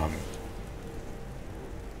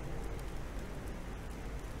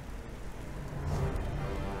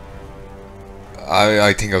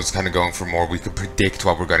I think I was kind of going for more. We could predict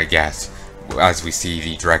what we're going to get as we see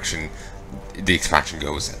the direction the expansion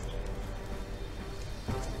goes in.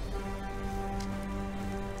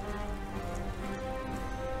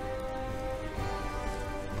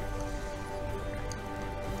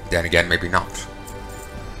 Then again, maybe not.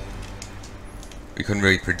 We couldn't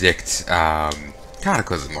really predict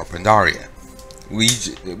Cataclysm or Pandaria.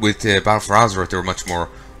 With Battle for Azeroth, they were much more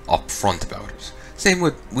upfront about it. Same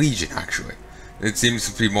with Legion, actually. It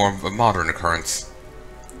seems to be more of a modern occurrence.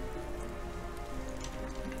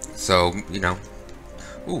 So, you know.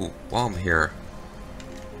 Ooh, while I'm here.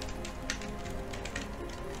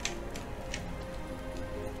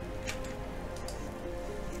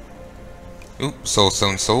 Ooh,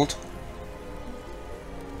 Soulstone sold.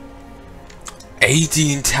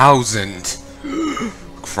 18,000!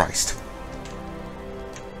 Christ.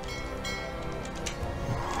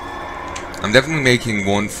 I'm definitely making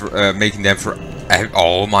one for making them for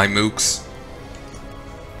all my mooks.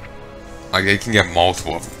 Like they can get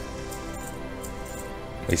multiple of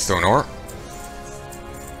them. Stone ore.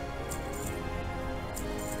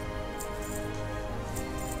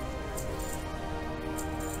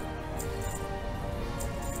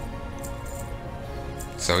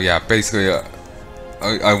 So yeah, basically,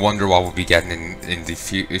 I wonder what we'll be getting in the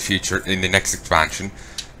future in the next expansion.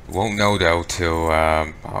 We won't know though till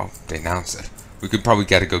well, they announce it. We could probably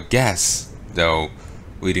get a good guess though,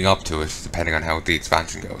 leading up to it, depending on how the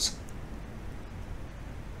expansion goes.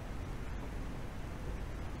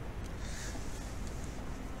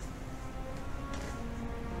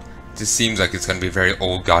 This seems like it's going to be a very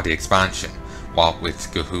old godly expansion, what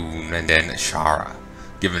with Gahoon and then Ashara,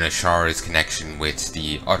 given Ashara's connection with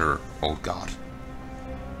the other old god.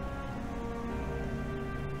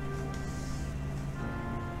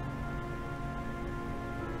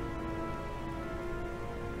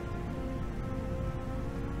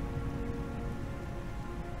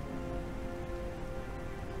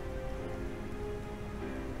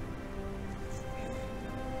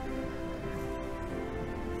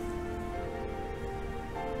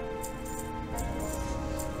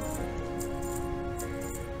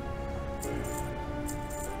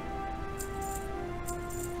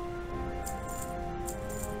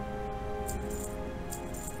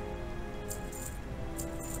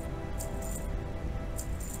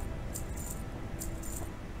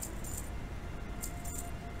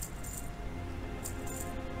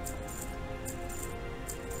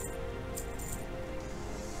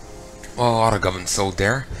 Well, Autogubbins sold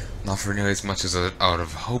there. Not for nearly as much as I would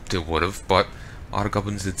have hoped it would have, but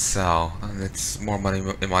Autogubbins did sell, and it's more money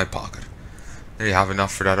in my pocket. There you have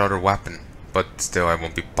enough for that other weapon, but still I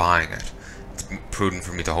won't be buying it. It's prudent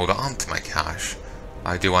for me to hold on to my cash.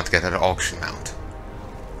 I do want to get that auction mount.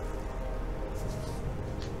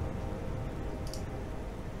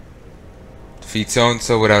 Defeat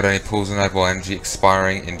so-and-so without any pools and eyeball energy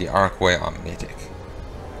expiring in the archway on Mythic.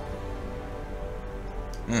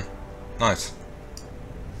 Nice.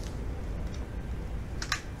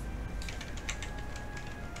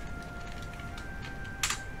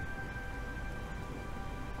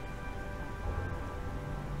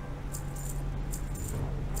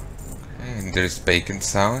 And there's bacon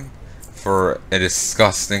sound for a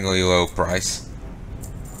disgustingly low price.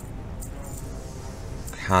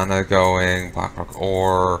 Canna going, Blackrock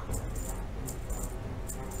ore,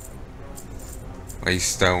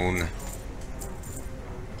 Waystone.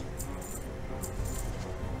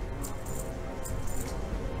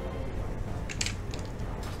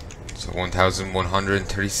 So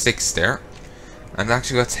 1,136 there. And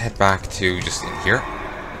actually let's head back to just in here.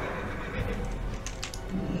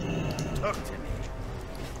 Talk to me.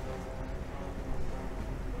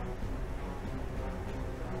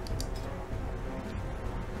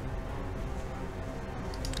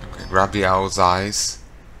 Okay, grab the owl's eyes.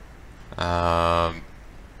 Grab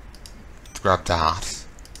that.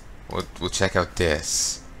 We'll check out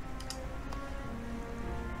this.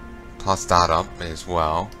 Toss that up as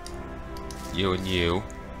well. You and you.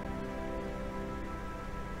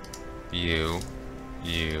 You.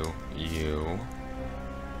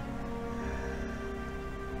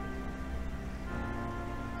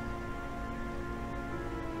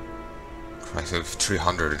 Christ, I have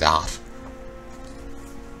 300 of that.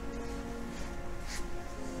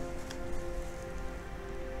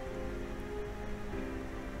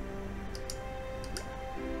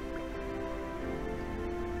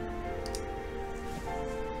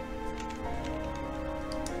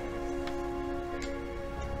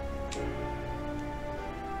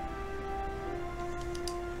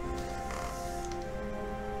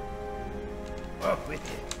 Up with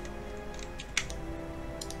it.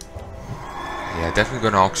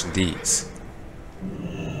 definitely going to auction these.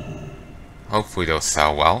 Hopefully they'll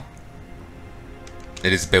sell well.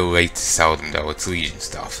 It is a bit late to sell them though, it's Legion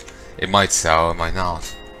stuff. It might sell, it might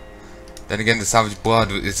not. Then again, the Savage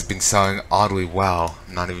Blood has been selling oddly well.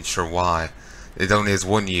 I'm not even sure why. It only has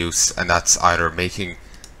one use, and that's either making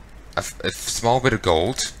a small bit of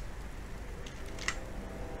gold.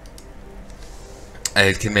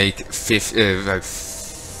 It can make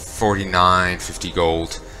 49, 50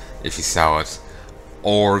 gold if you sell it,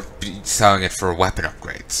 or selling it for weapon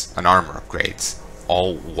upgrades and armor upgrades,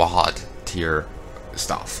 all WoD tier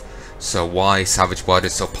stuff. So why Savage Blood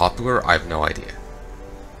is so popular, I have no idea.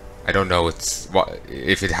 I don't know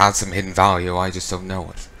if it has some hidden value, I just don't know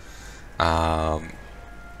it.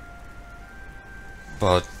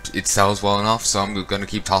 But it sells well enough, so I'm going to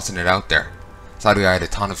keep tossing it out there. Sadly, I had a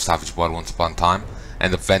ton of Savage Blood once upon a time,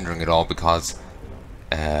 ended up vendoring it all because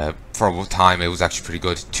for a time it was actually pretty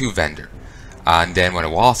good to vendor. And then when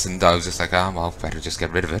it wasn't, I was just like, oh, well, better just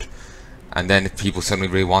get rid of it. And then if people suddenly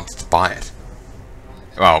really wanted to buy it,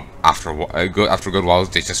 well, after a good while,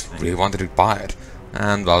 they just really wanted to buy it.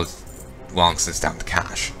 And I was long since down to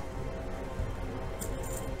cash.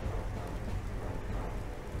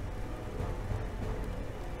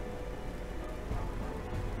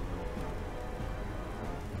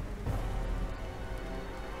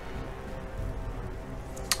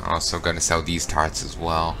 Also gonna sell these tarts as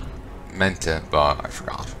well. Meant to, but I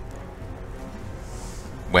forgot.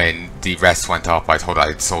 When the rest went up, I thought I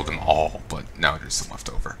had sold them all, but now there's some left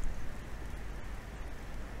over.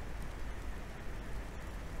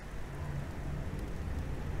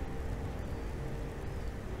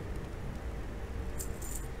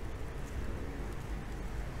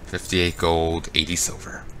 $58 gold, 80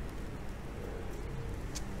 silver.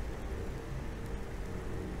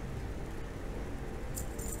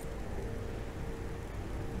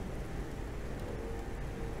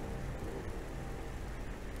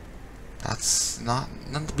 That's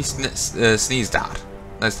nothing to be sneezed at.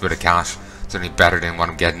 Nice bit of cash. Certainly better than what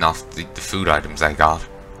I'm getting off the food items I got.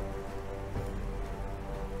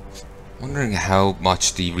 Wondering how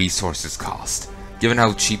much the resources cost. Given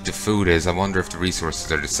how cheap the food is, I wonder if the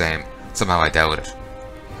resources are the same. Somehow I doubt it.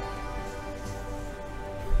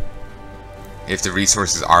 If the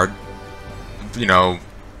resources are, you know,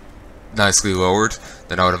 nicely lowered,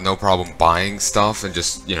 then I would have no problem buying stuff and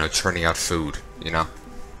just, you know, churning out food, you know?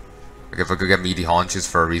 Like if I could get meaty haunches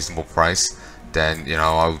for a reasonable price, then, you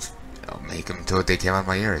know, I would make them until they came out of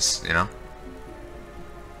my ears, you know?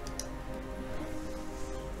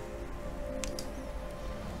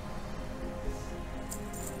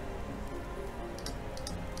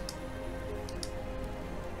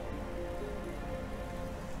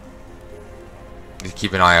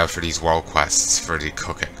 Keep an eye out for these world quests for the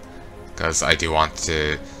cooking, because I do want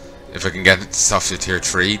to, if I can get stuff to tier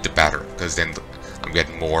 3, the better, because then I'm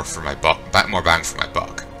getting more for my buck, more bang for my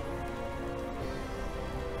buck.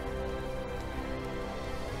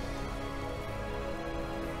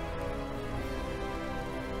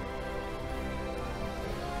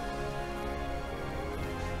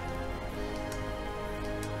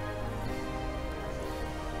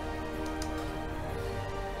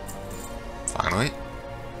 Finally.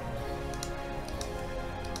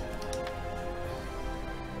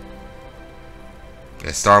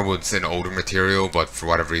 Yeah, Starwood's an older material, but for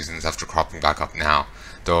whatever reasons, after cropping back up now.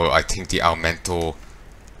 Though I think the Elemental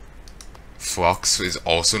Flux is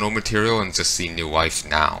also no material and just seen new life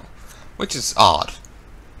now, which is odd.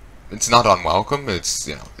 It's not unwelcome. It's,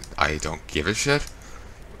 you know, I don't give a shit,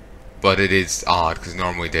 but it is odd because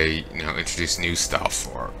normally they, you know, introduce new stuff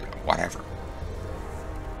or, you know, whatever.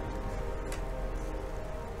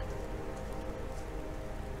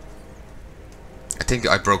 I think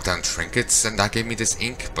I broke down trinkets and that gave me this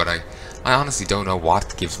ink, but I honestly don't know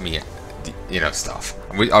what gives me, you know, stuff.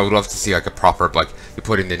 I would love to see like a proper, like, you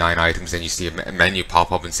put in the 9 items and you see a menu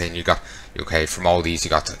pop up and saying you got, okay, from all these you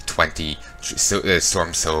got 20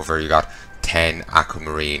 Storm Silver, you got 10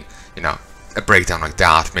 Aquamarine, you know, a breakdown like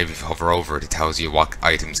that. Maybe if you hover over it, it tells you what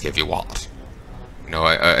items give you what. You know,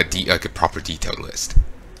 like a proper detailed list.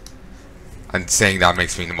 And saying that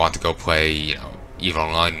makes me want to go play, you know, EVE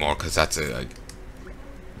Online more, because that's a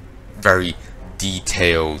very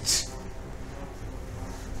detailed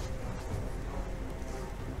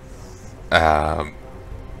kind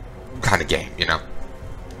of game, you know.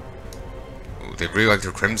 Ooh, they really like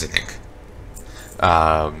their crimson ink.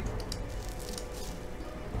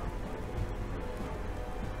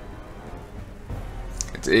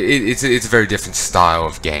 It's a very different style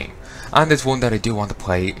of game, and it's one that I do want to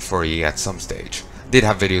play for you at some stage. Did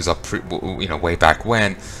have videos up, you know, way back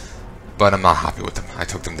when, but I'm not happy with them. I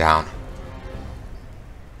took them down.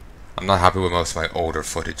 I'm not happy with most of my older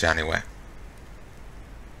footage anyway.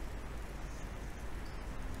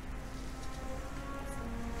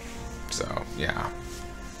 So, yeah.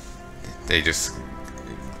 They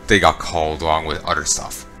got called along with other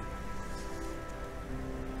stuff.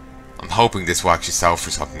 I'm hoping this will actually sell for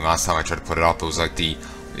something. Last time I tried to put it up, it was like the,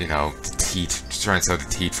 you know, the teeth, just trying to sell the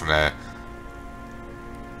teeth from a,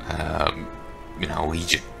 you know,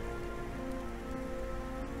 legion.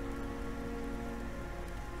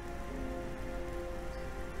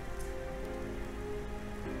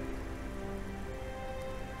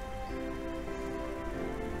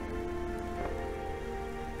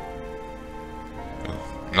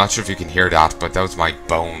 I'm not sure if you can hear that, but that was my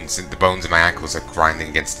bones. The bones of my ankles are grinding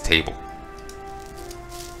against the table.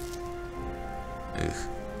 Ugh.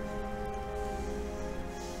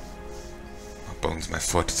 Bones of my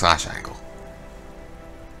foot / ankle.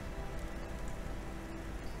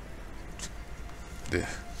 Ugh.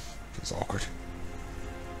 Feels awkward.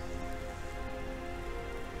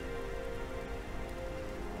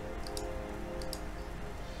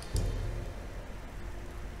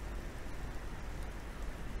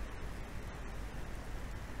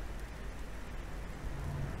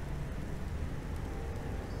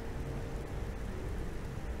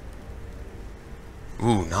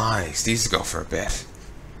 Ooh, nice. These go for a bit.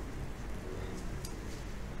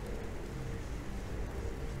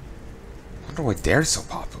 I wonder why they're so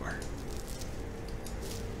popular.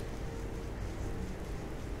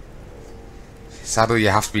 Sadly, you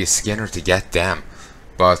have to be a skinner to get them,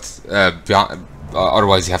 but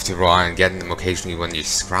otherwise you have to rely on getting them occasionally when you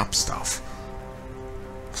scrap stuff.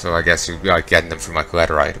 So I guess you'd be like getting them from like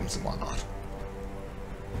leather items and whatnot.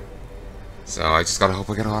 So I just gotta hope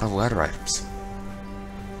I get a lot of leather items.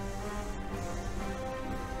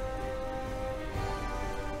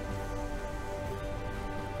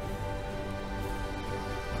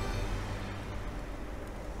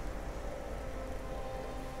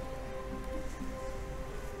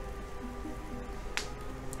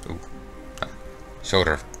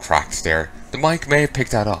 Shoulder cracks there. The mic may have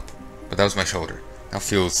picked that up, but that was my shoulder. That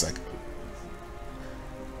feels like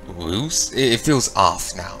loose. It feels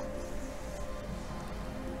off now.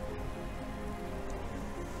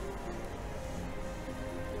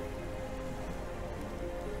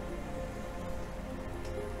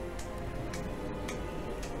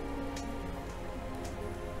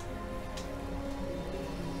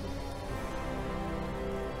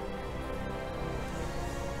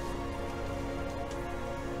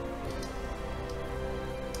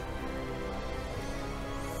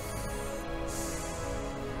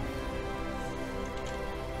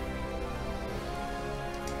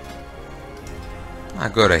 Ah,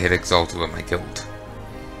 good, I hit Exalted with my guild.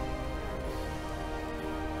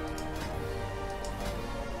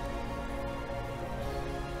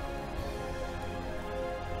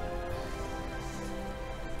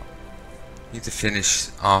 Need to finish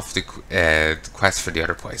off the quest for the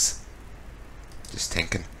other place. Just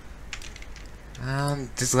thinking.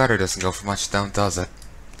 This ladder doesn't go for much down, does it?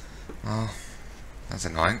 Oh, that's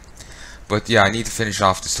annoying. But yeah, I need to finish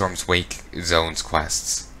off the Storm's Wake zones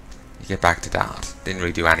quests. Get back to that. Didn't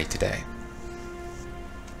really do any today.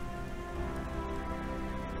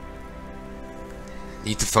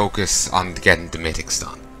 Need to focus on getting the mythics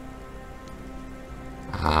done.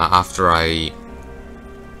 After I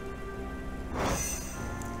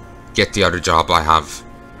get the other job I have,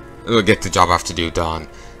 get the job I have to do done,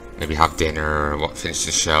 maybe have dinner or finish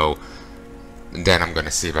the show, and then I'm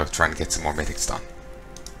gonna see about trying to get some more mythics done.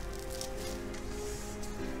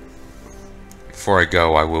 Before I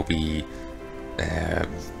go, I will be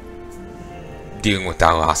dealing with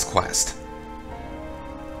that last quest.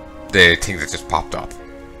 The thing that just popped up.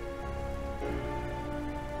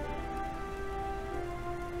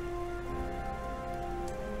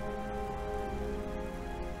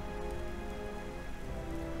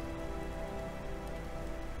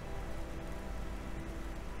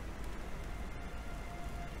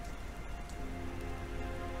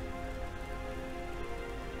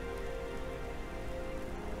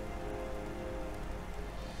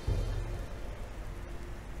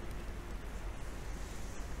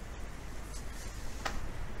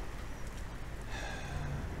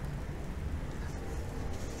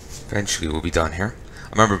 Eventually we'll be done here.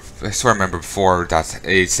 I swear I remember before that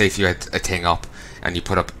say if you had a thing up and you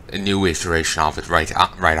put up a new iteration of it right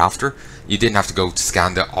after, you didn't have to go to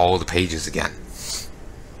scan all the pages again.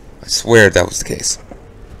 I swear that was the case.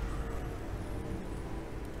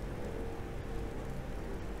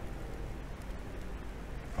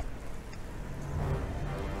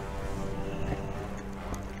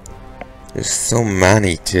 There's so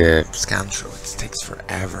many to scan through, it takes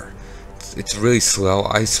forever. It's really slow.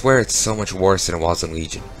 I swear it's so much worse than it was in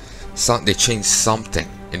Legion. They changed something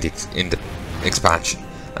in the expansion,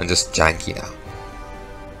 and just janky now.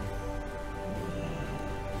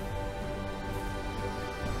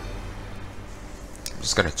 I'm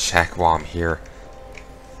just gonna check while I'm here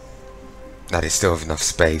that I still have enough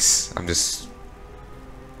space. I'm just...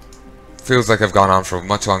 feels like I've gone on for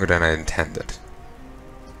much longer than I intended.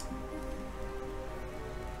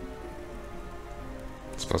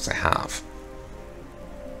 I suppose I have.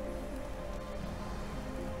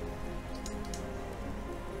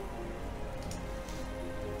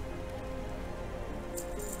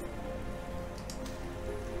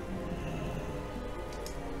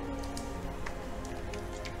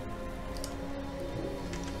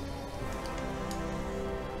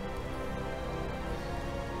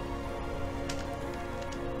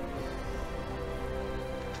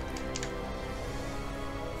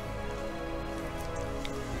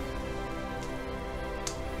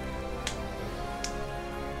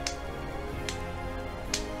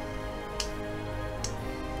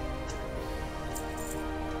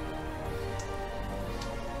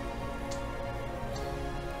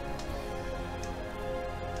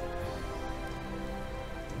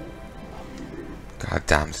 God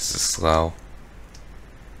damn, this is slow.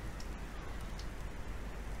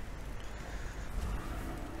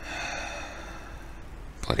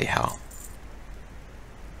 Bloody hell.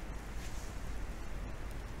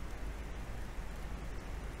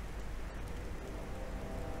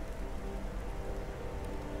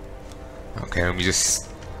 Okay, let me just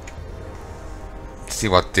see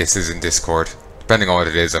what this is in Discord. Depending on what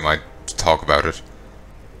it is, I might talk about it.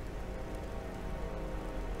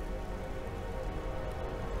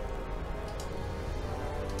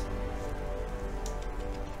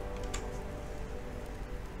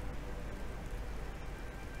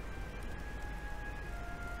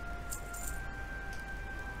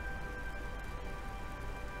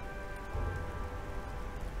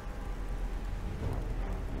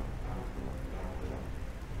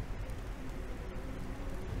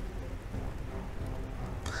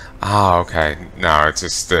 Ah, okay. No, it's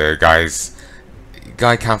just the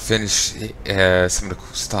guy can't finish some of the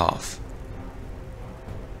cool stuff.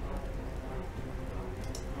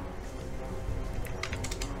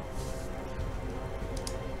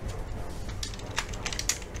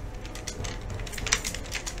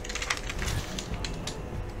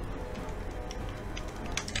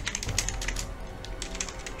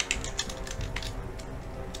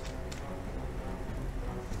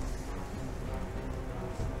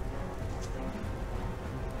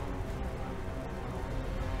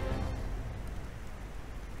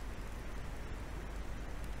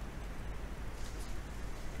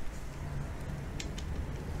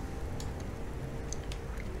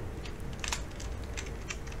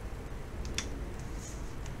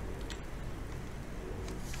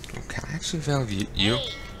 Can I actually value you?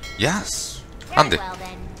 Yes! I'm the... Well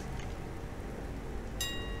then.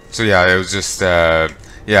 So yeah, it was just, yeah,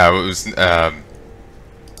 it was, I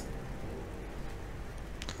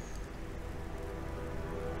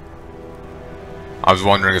was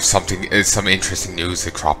wondering if some interesting news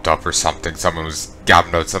had cropped up or something. Someone was gabbing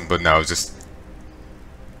about something, but no, it was just...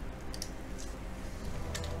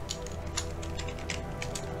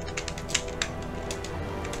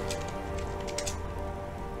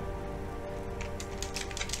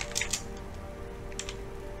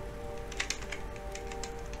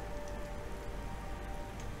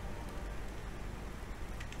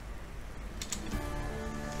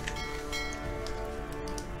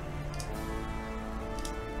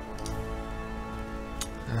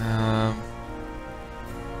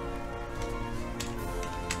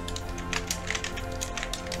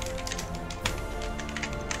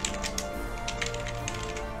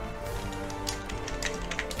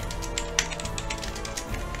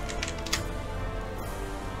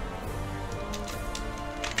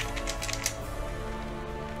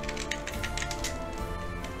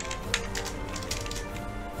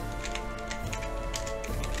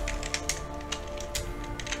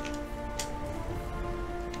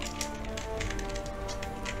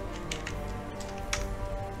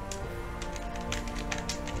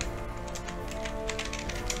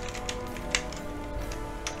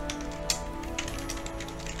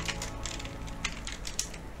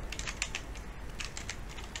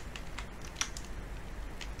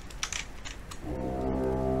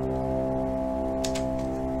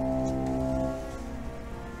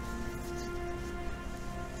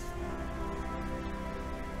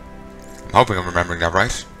 I'm hoping I'm remembering that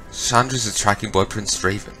right. Chandra's is tracking by Prince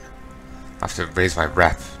Raven. I have to raise my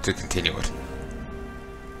rep to continue it.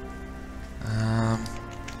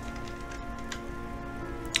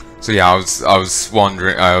 So yeah, I was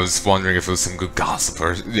wondering if it was some good gossip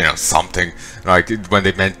or something like when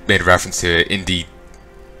they made a reference to indie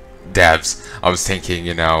devs. I was thinking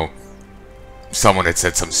someone had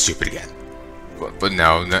said something stupid again, but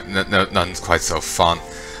no, nothing's quite so fun.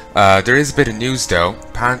 There is a bit of news though.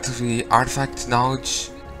 Apparently, artifact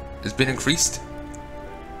knowledge has been increased.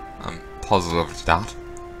 I'm puzzled over to that.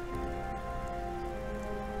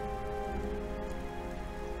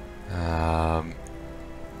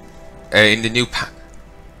 In the new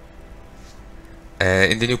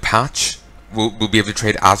patch, we'll be able to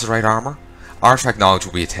trade Azeroth armor. Artifact knowledge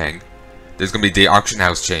will be a thing. There's going to be the auction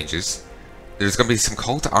house changes. There's going to be some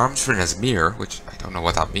call to arms for Nazmir, which I don't know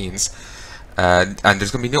what that means. And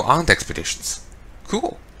there's going to be new island expeditions.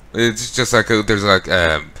 Cool. It's just like there's like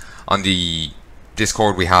on the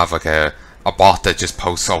Discord we have like a bot that just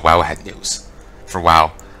posts all Wowhead news for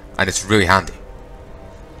WoW, and it's really handy.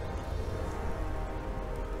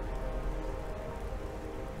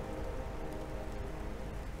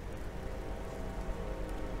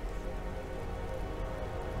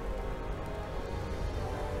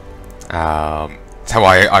 It's how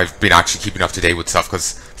I've been actually keeping up to date with stuff,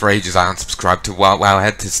 because for ages I unsubscribed to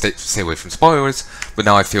Wowhead to stay away from spoilers, but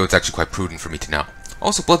now I feel it's actually quite prudent for me to know.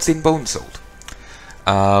 Also, Bloodstained Bone sold.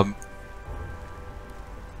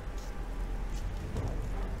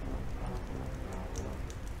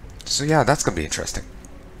 So yeah, that's gonna be interesting.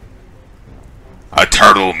 A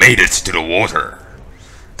turtle made it to the water.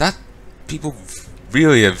 That people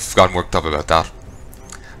really have gotten worked up about that.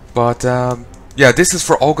 But yeah, this is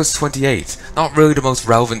for August 28th. Not really the most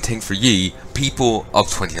relevant thing for ye, people of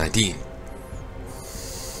 2019.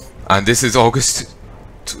 And this is August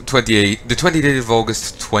 28th, the 28th of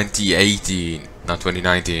August 2018, not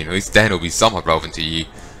 2019. At least then it'll be somewhat relevant to ye.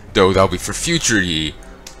 Though that'll be for future ye.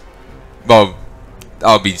 Well,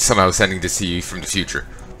 I'll be somehow sending this to you from the future,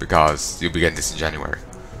 because you'll be getting this in January.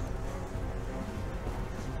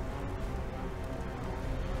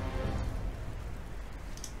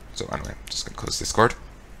 So anyway, I'm just gonna close Discord.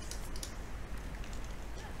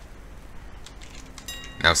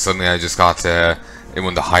 Now suddenly I just got in one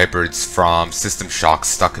of the hybrids from System Shock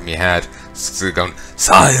stuck in my head. So going,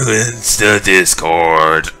 silence the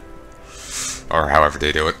Discord! Or however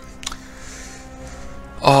they do it.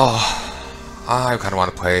 Oh, I kind of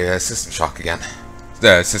want to play System Shock again.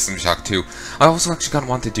 System Shock 2. I also actually kind of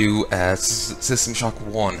want to do System Shock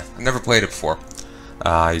 1. I've never played it before.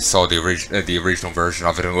 I saw the original version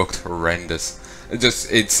of it and it looked horrendous.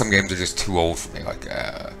 Some games are just too old for me, like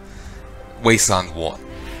Wasteland 1.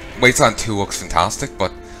 Wasteland 2 looks fantastic,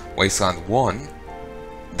 but Wasteland 1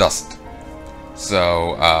 doesn't.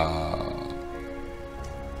 So,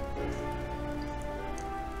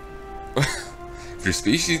 if your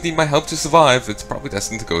species need my help to survive, it's probably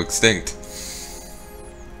destined to go extinct.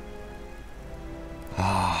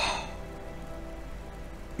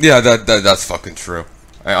 Yeah, that's fucking true.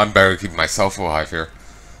 I'm barely keeping myself alive here.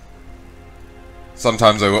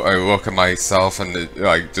 Sometimes I look at myself and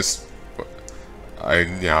I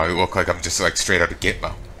look like I'm just like straight out of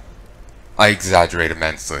Gitmo. I exaggerate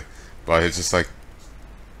immensely, but it's just like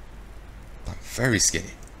I'm very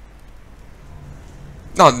skinny.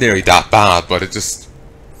 Not nearly that bad, but it just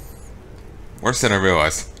worse than I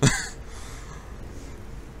realized.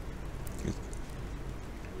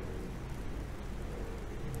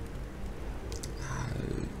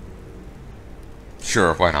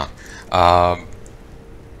 Sure, why not?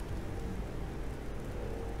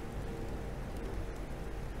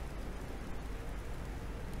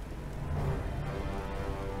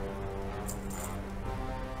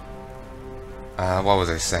 What was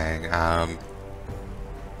I saying?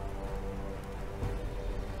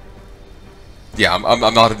 Yeah,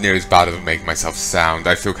 I'm not near as bad as making myself sound.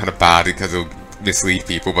 I feel kind of bad because it'll mislead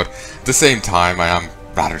people, but at the same time, I am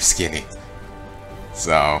rather skinny.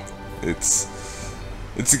 So, it's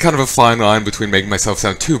kind of a fine line between making myself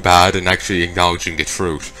sound too bad and actually acknowledging the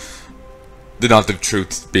truth. Not the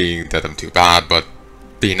truth being that I'm too bad, but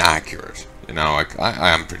being accurate. You know, like, I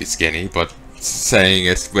am pretty skinny, but saying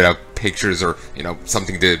it without pictures or,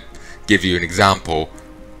 something to give you an example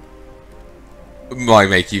might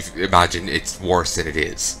make you imagine it's worse than it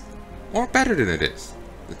is. Or better than it is.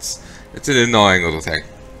 It's an annoying little thing.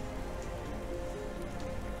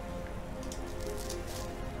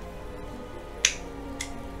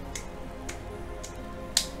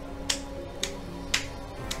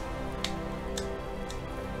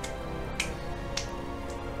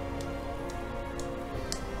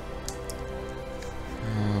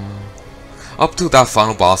 Up to that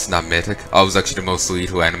final boss in that mythic, I was actually the most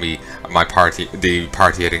lethal enemy the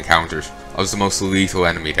party had encountered. I was the most lethal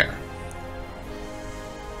enemy there.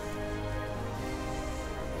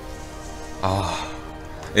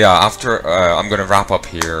 Yeah, after I'm gonna wrap up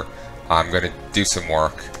here. I'm gonna do some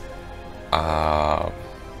work.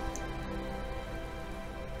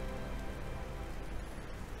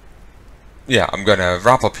 Yeah, I'm gonna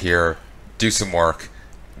wrap up here, do some work,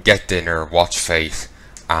 get dinner, watch Fate,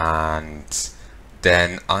 and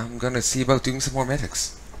then I'm gonna see about doing some more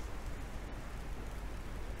mythics.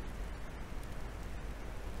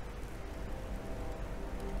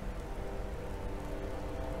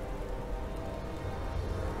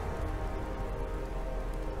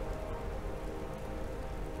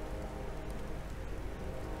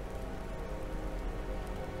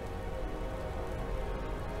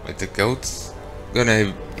 Wait, the goat's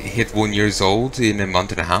gonna hit 1 year old in a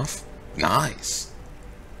month and a half? Nice.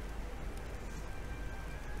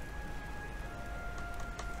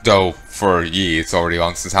 Though, for ye, it's already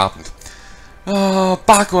long since happened. Oh,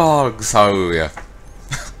 backlogs! Hallelujah.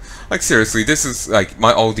 Like, seriously, this is, like,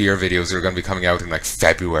 my all year videos are gonna be coming out in, like,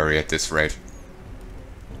 February at this rate.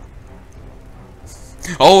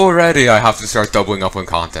 Already I have to start doubling up on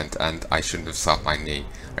content, and I shouldn't have slapped my knee.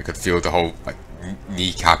 I could feel the whole, like,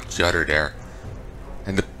 kneecap judder there.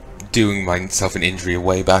 And doing myself an injury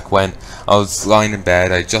way back when. I was lying in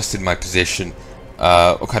bed, I adjusted my position,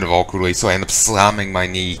 kind of awkwardly, so I ended up slamming my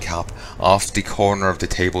kneecap off the corner of the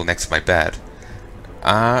table next to my bed.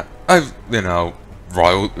 I've,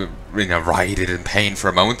 writhed in pain for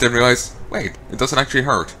a moment, then realized, wait, it doesn't actually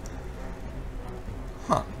hurt.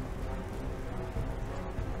 Huh.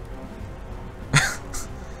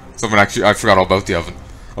 Someone actually, I forgot all about the oven.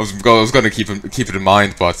 I was going to keep it in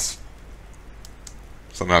mind, but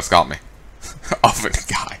someone else got me. Oven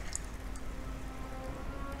guy.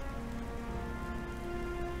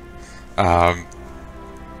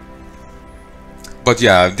 But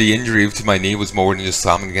yeah, the injury to my knee was more than just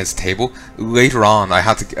slamming against the table. Later on, I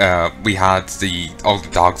had to. We had all the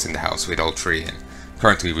dogs in the house. We had all three, and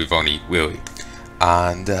currently we've only Willie.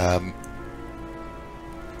 And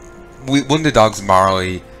one of the dogs,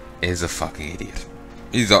 Marley, is a fucking idiot.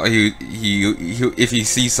 If he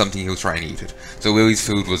sees something, he'll try and eat it. So Willie's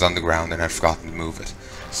food was on the ground, and I'd forgotten to move it.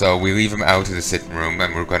 So we leave him out of the sitting room,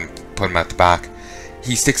 and we're going to put him at the back.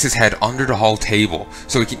 He sticks his head under the whole table,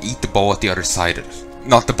 so he can eat the bowl at the other side of it.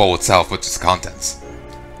 Not the bowl itself, but just the contents.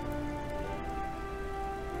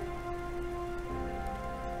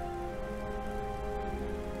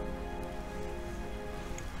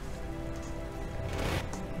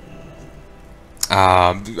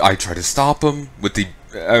 I tried to stop him with the.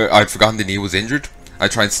 I'd forgotten the knee was injured. I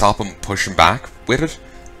tried to stop him, push him back with it,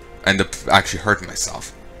 ended up actually hurting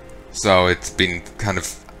myself. So it's been kind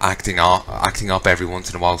of acting up every once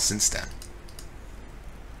in a while since then.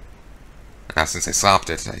 And now since I slapped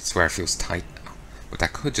it, I swear it feels tight now. But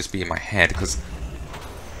that could just be in my head because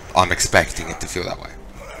I'm expecting it to feel that way.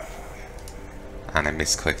 And I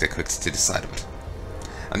misclicked. I clicked to the side of it.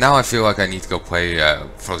 And now I feel like I need to go play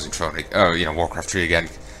Frozen Throne, Warcraft 3 again.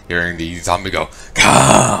 Hearing the zombie go,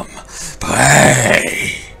 "Come,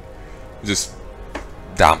 play!" Just,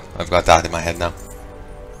 damn, I've got that in my head now.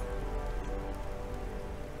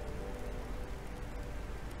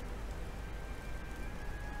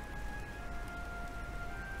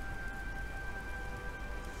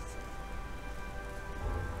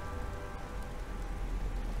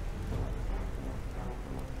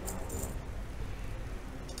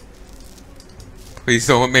 Please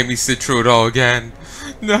don't make me sit through it all again.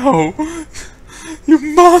 No! You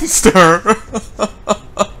monster!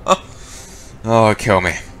 Oh, kill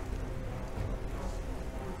me.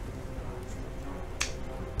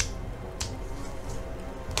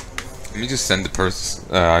 Let me just send the person.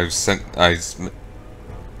 Yeah,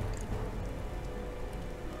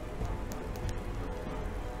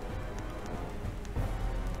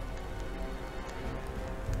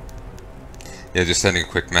 just sending a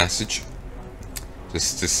quick message.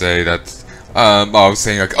 Just to say that, I was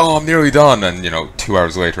saying like, oh, I'm nearly done, and 2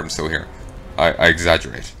 hours later I'm still here. I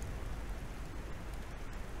exaggerate.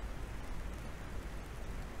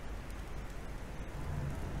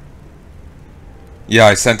 Yeah,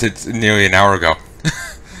 I sent it nearly an hour ago.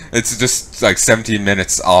 It's just like 17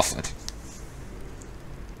 minutes off it.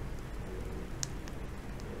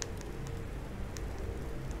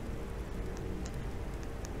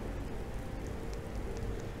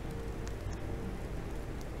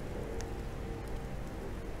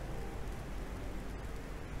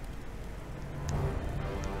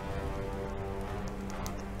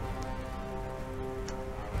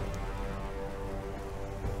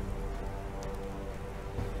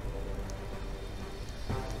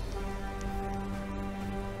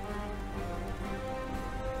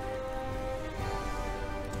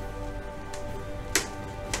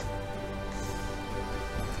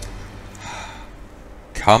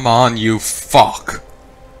 Come on, you fuck.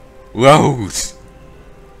 Load.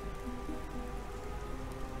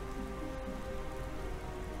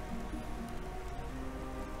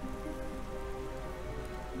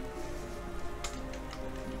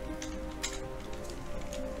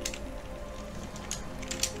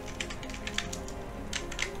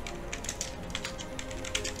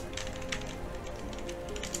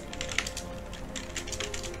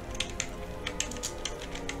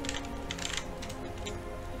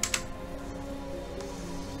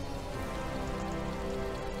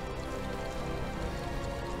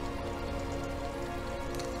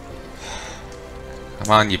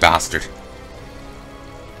 Come on, you bastard.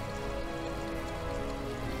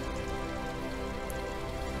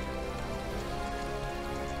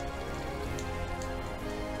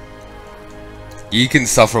 You can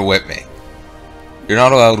suffer with me. You're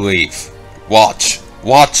not allowed to leave. Watch.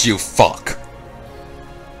 Watch, you fuck.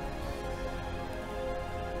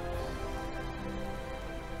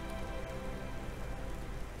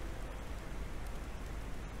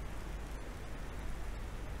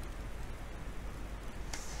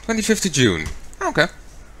 "25th of June. Okay.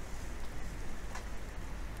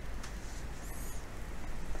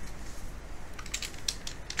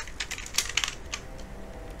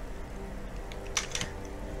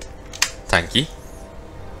 Thank you.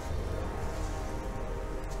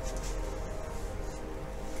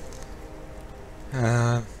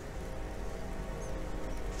 Uh,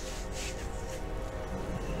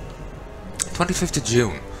 25th of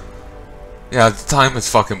June. Yeah, the time is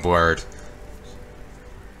fucking blurred.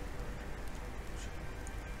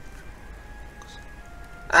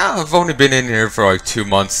 I've only been in here for like 2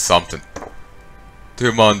 months something.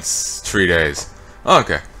 2 months, 3 days.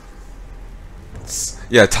 Okay.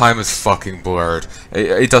 Yeah, time is fucking blurred.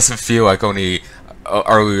 It doesn't feel like only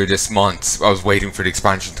earlier this month I was waiting for the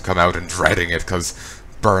expansion to come out and dreading it because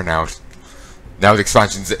burnout. Now the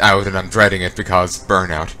expansion's out and I'm dreading it because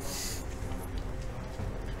burnout.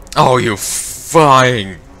 Oh, you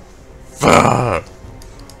flying! Fuck!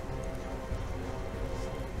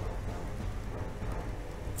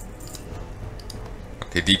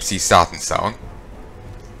 Okay, deep sea starting sound.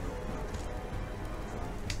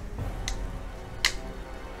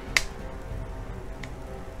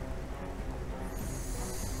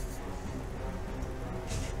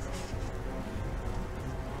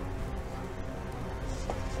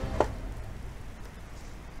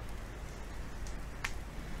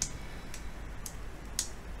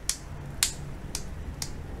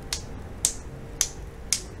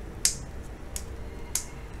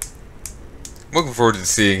 Looking forward to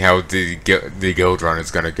seeing how the guild run is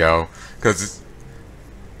gonna go, because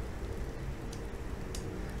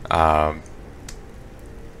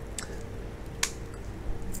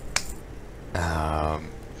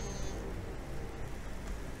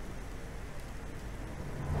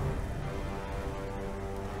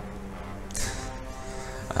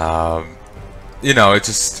you know, it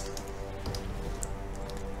just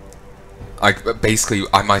like basically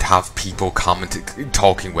I might have people commenting,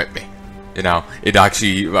 talking with me. You know, it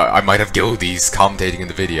actually, I might have guildies commentating in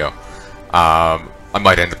the video. I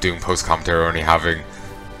might end up doing post-commentary only having,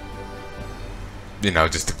 you know,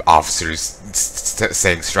 just officers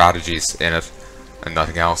saying strategies in it and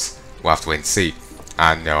nothing else. We'll have to wait and see.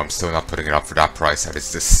 And no, I'm still not putting it up for that price. That is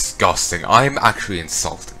disgusting. I'm actually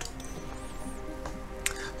insulted.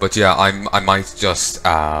 But yeah, I might just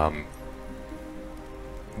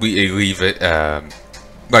we leave it.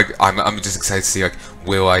 Like I'm just excited to see, like,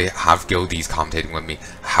 will I have guildies commentating with me?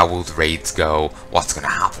 How will the raids go? What's gonna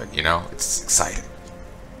happen? You know, it's exciting.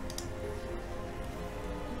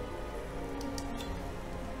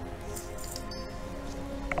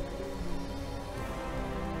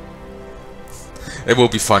 It will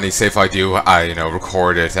be funny, say if I do, you know,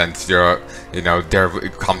 record it and they're, you know, they're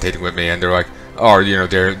commentating with me and they're like, or you know,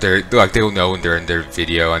 they're like, they'll know when they're in their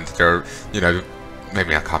video and they're, you know,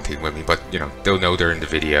 maybe not commentating with me, but you know, they'll know they're in the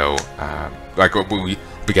video. Like we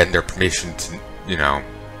getting their permission to, you know,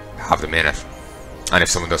 have them in it. And if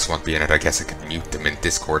someone doesn't want to be in it, I guess I could mute them in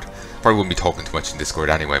Discord. Probably wouldn't be talking too much in Discord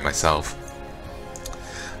anyway myself.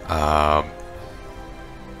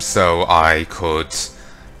 So I could,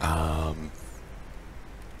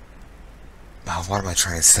 what am I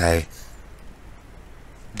trying to say?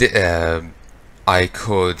 I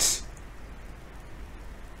could.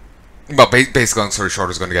 Well, basically, long story short,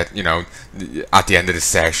 is going to get, you know, at the end of the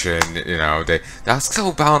session, you know, they ask,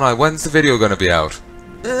 so Palnai, when's the video going to be out?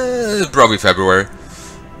 Probably February.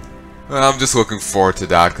 I'm just looking forward to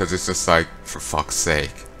that, because it's just like, for fuck's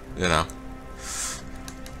sake, you know.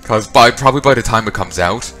 Because probably by the time it comes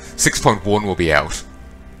out, 6.1 will be out.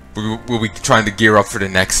 We'll be trying to gear up for the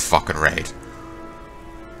next fucking raid.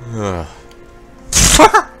 Ugh.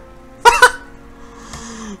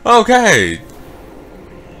 Okay.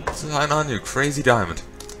 Sign on, you crazy diamond.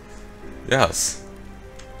 Yes.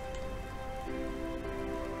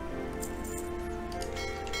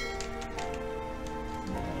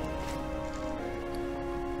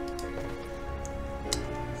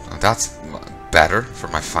 Well, that's better for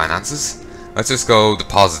my finances. Let's just go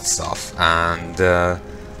deposit stuff, and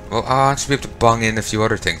well, I'll actually be able to bung in a few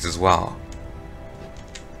other things as well.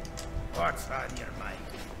 What's on your mind?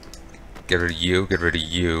 Get rid of you, get rid of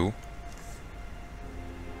you.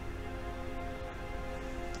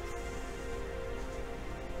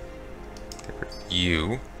 Get rid of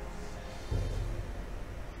you.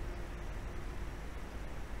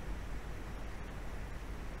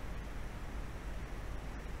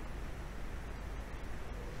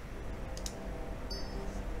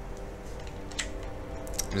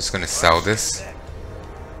 I'm just gonna sell this.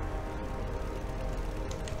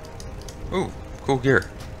 Ooh, cool gear.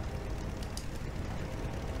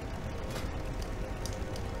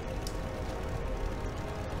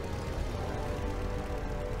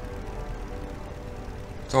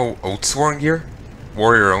 So, Oathsworn gear?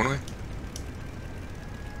 Warrior only?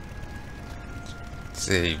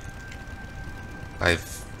 See,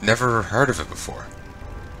 I've never heard of it before.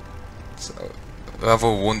 So,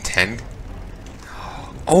 level 110?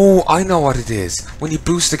 Oh, I know what it is. When you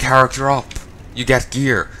boost the character up, you get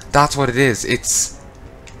gear. That's what it is. It's...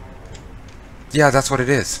 Yeah, that's what it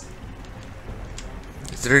is.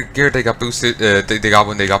 It's the gear they got boosted, they got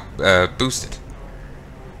when they got boosted.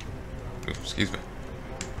 Oops, excuse me.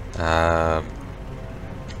 Remember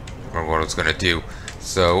what I was gonna do.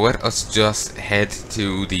 So let us just head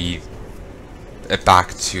to the...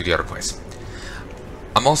 back to the other place.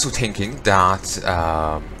 I'm also thinking that,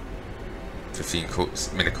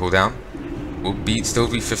 15-minute cooldown will still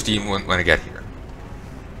be 15 when I get here.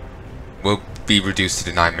 Will be reduced to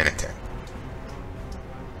the 9-minute thing.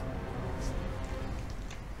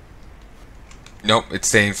 Nope, it's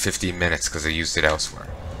saying 15 minutes because I used it elsewhere.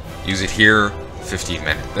 Use it here, 15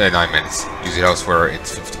 minutes, 9 minutes. Use it elsewhere,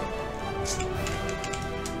 it's 15.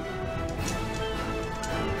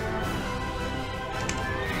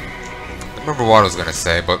 I remember what I was gonna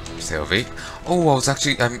say, but Sylvie. Oh, I was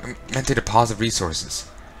actually I meant to deposit resources.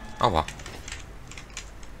 Oh well.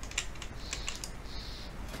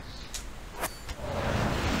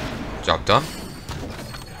 Job done.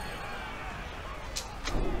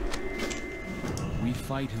 We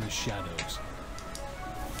fight in the shadows.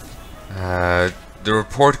 The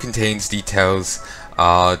report contains details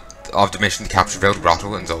of the mission to capture Veiled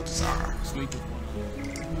Grotto and Zoldazar.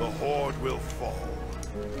 The horde will fall.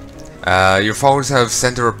 Your followers have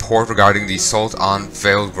sent a report regarding the assault on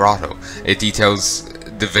Veiled Grotto. It details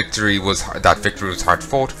that victory was hard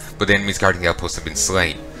fought, but the enemies guarding the outpost have been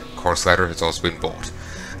slain. Course letter has also been bought.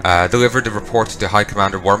 Delivered the report to High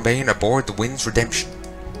Commander Wormbane aboard the Wind's Redemption.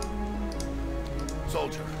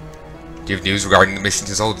 Soldier. Give news regarding the mission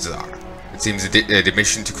to Zoldazar. It seems the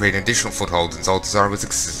mission to create an additional foothold in Zoldazar was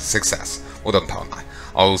a success. Well done, Palnai.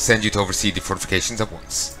 I'll send you to oversee the fortifications at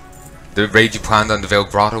once. The raid you planned on the Veiled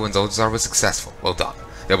Grotto and Zoldazar was successful. Well done.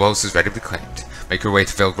 The outpost is ready to be claimed. Make your way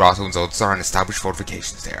to Veiled Grotto and Zoldazar and establish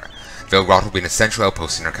fortifications there. Veiled Grotto will be an essential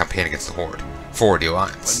outpost in our campaign against the Horde, for the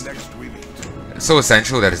Alliance. Next we meet. So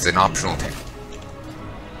essential that it's an optional thing.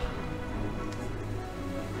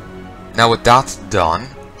 Now with that done,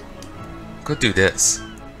 could do this.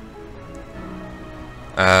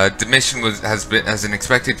 The mission has an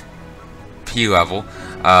expected P level.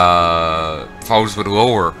 Followers with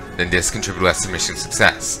lower than this contribute less to mission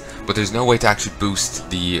success, but there's no way to actually boost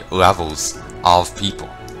the levels of people.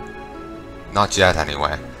 Not yet,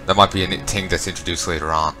 anyway. That might be a thing that's introduced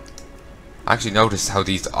later on. I actually noticed how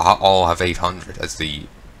these all have 800 as the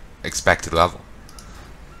expected level.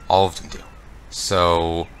 All of them do.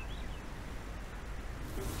 So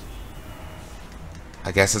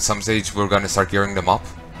I guess at some stage we're going to start gearing them up.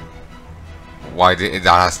 Why that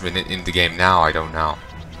hasn't been in the game now, I don't know.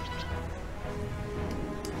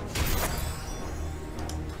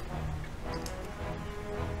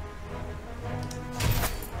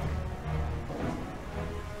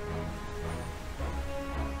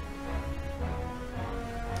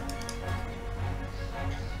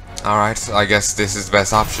 Alright, so I guess this is the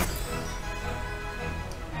best option.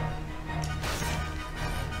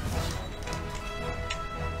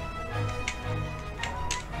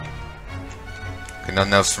 Okay,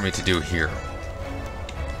 nothing else for me to do here.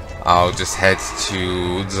 I'll just head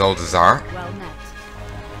to Zoldazar. Well met.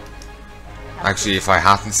 Actually, if I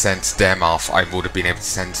hadn't sent them off, I would have been able to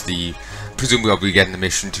send the presumably I'll be getting the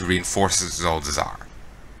mission to reinforce Zoldazar.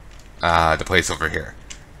 The place over here.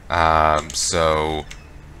 So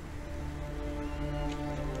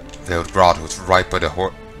the grotto, it's right by the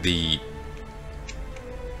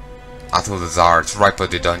Zoldazar, it's right by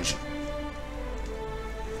the dungeon.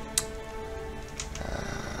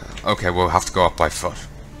 Okay, we'll have to go up by foot.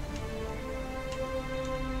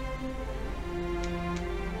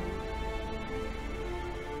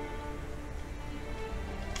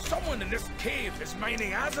 Someone in this cave is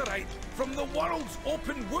mining Azerite from the world's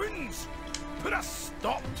open wounds. Put a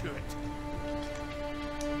stop to it.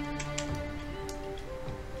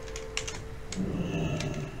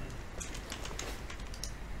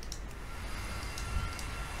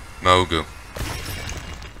 Mogu.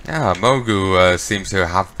 Yeah, Mogu seems to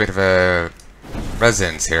have a bit of a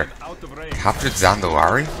residence here. Out of range. Captured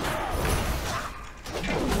Zandalari?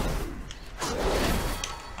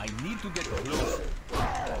 I need to get closer.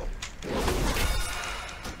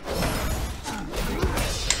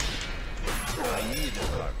 I need a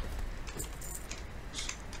guard.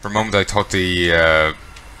 For a moment I thought the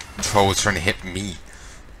troll was trying to hit me.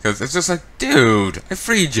 Because it's just like, dude, I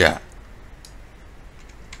freed ya.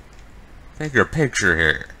 Take your picture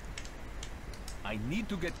here. I need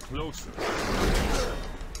to get closer.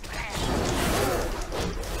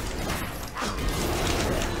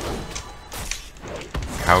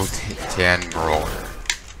 Tian Marauder.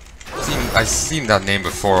 I've seen that name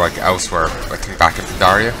before, like elsewhere. I think back in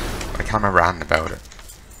Pandaria, but I can't remember anything about it.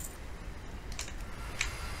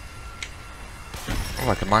 Oh,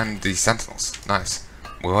 I can mine the sentinels. Nice.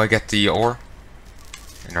 Will I get the ore?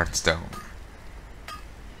 Inert stone.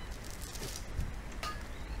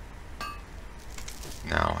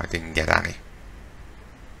 No, I didn't get any.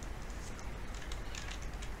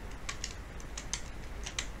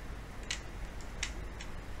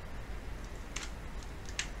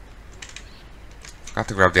 Forgot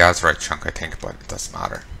to grab the Azeroth chunk, I think, but it doesn't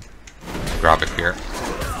matter. Grab it here.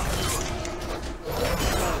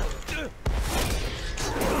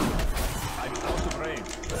 I'm out of range.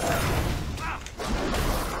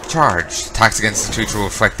 Charge. Attacks against the creature will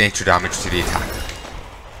inflict nature damage to the attack.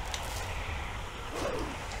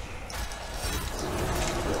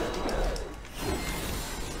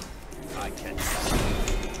 I can't.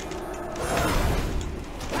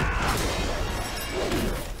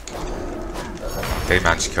 They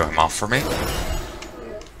managed to kill him off for me.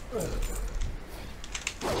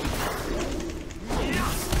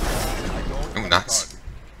 Oh, nice.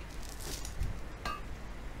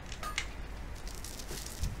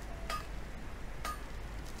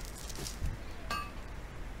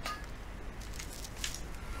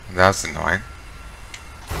 That's annoying.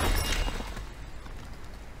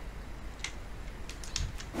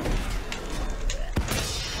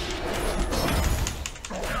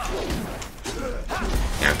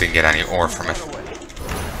 Yeah, didn't get any ore from it.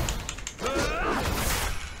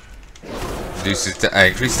 Reduces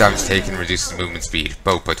increases damage taken, reduces movement speed,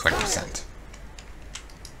 both by 20%.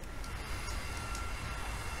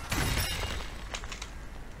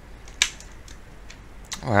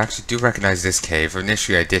 Oh, I actually do recognize this cave.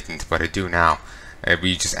 Initially I didn't, but I do now.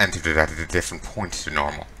 We just entered it at a different point to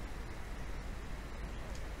normal.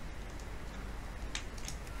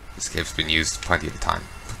 This cave's been used plenty of times.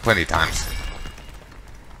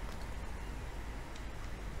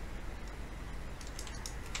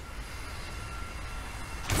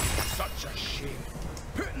 Such a shame.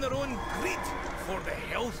 Putting their own greed for the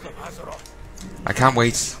health of Azeroth. I can't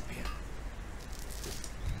wait.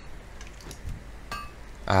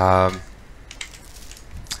 I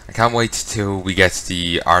can't wait till we get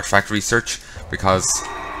the artifact research because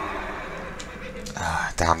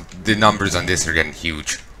damn, the numbers on this are getting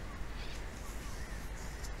huge.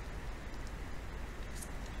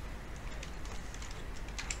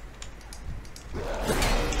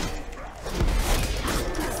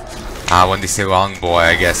 When they say long boy,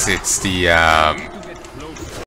 I guess it's the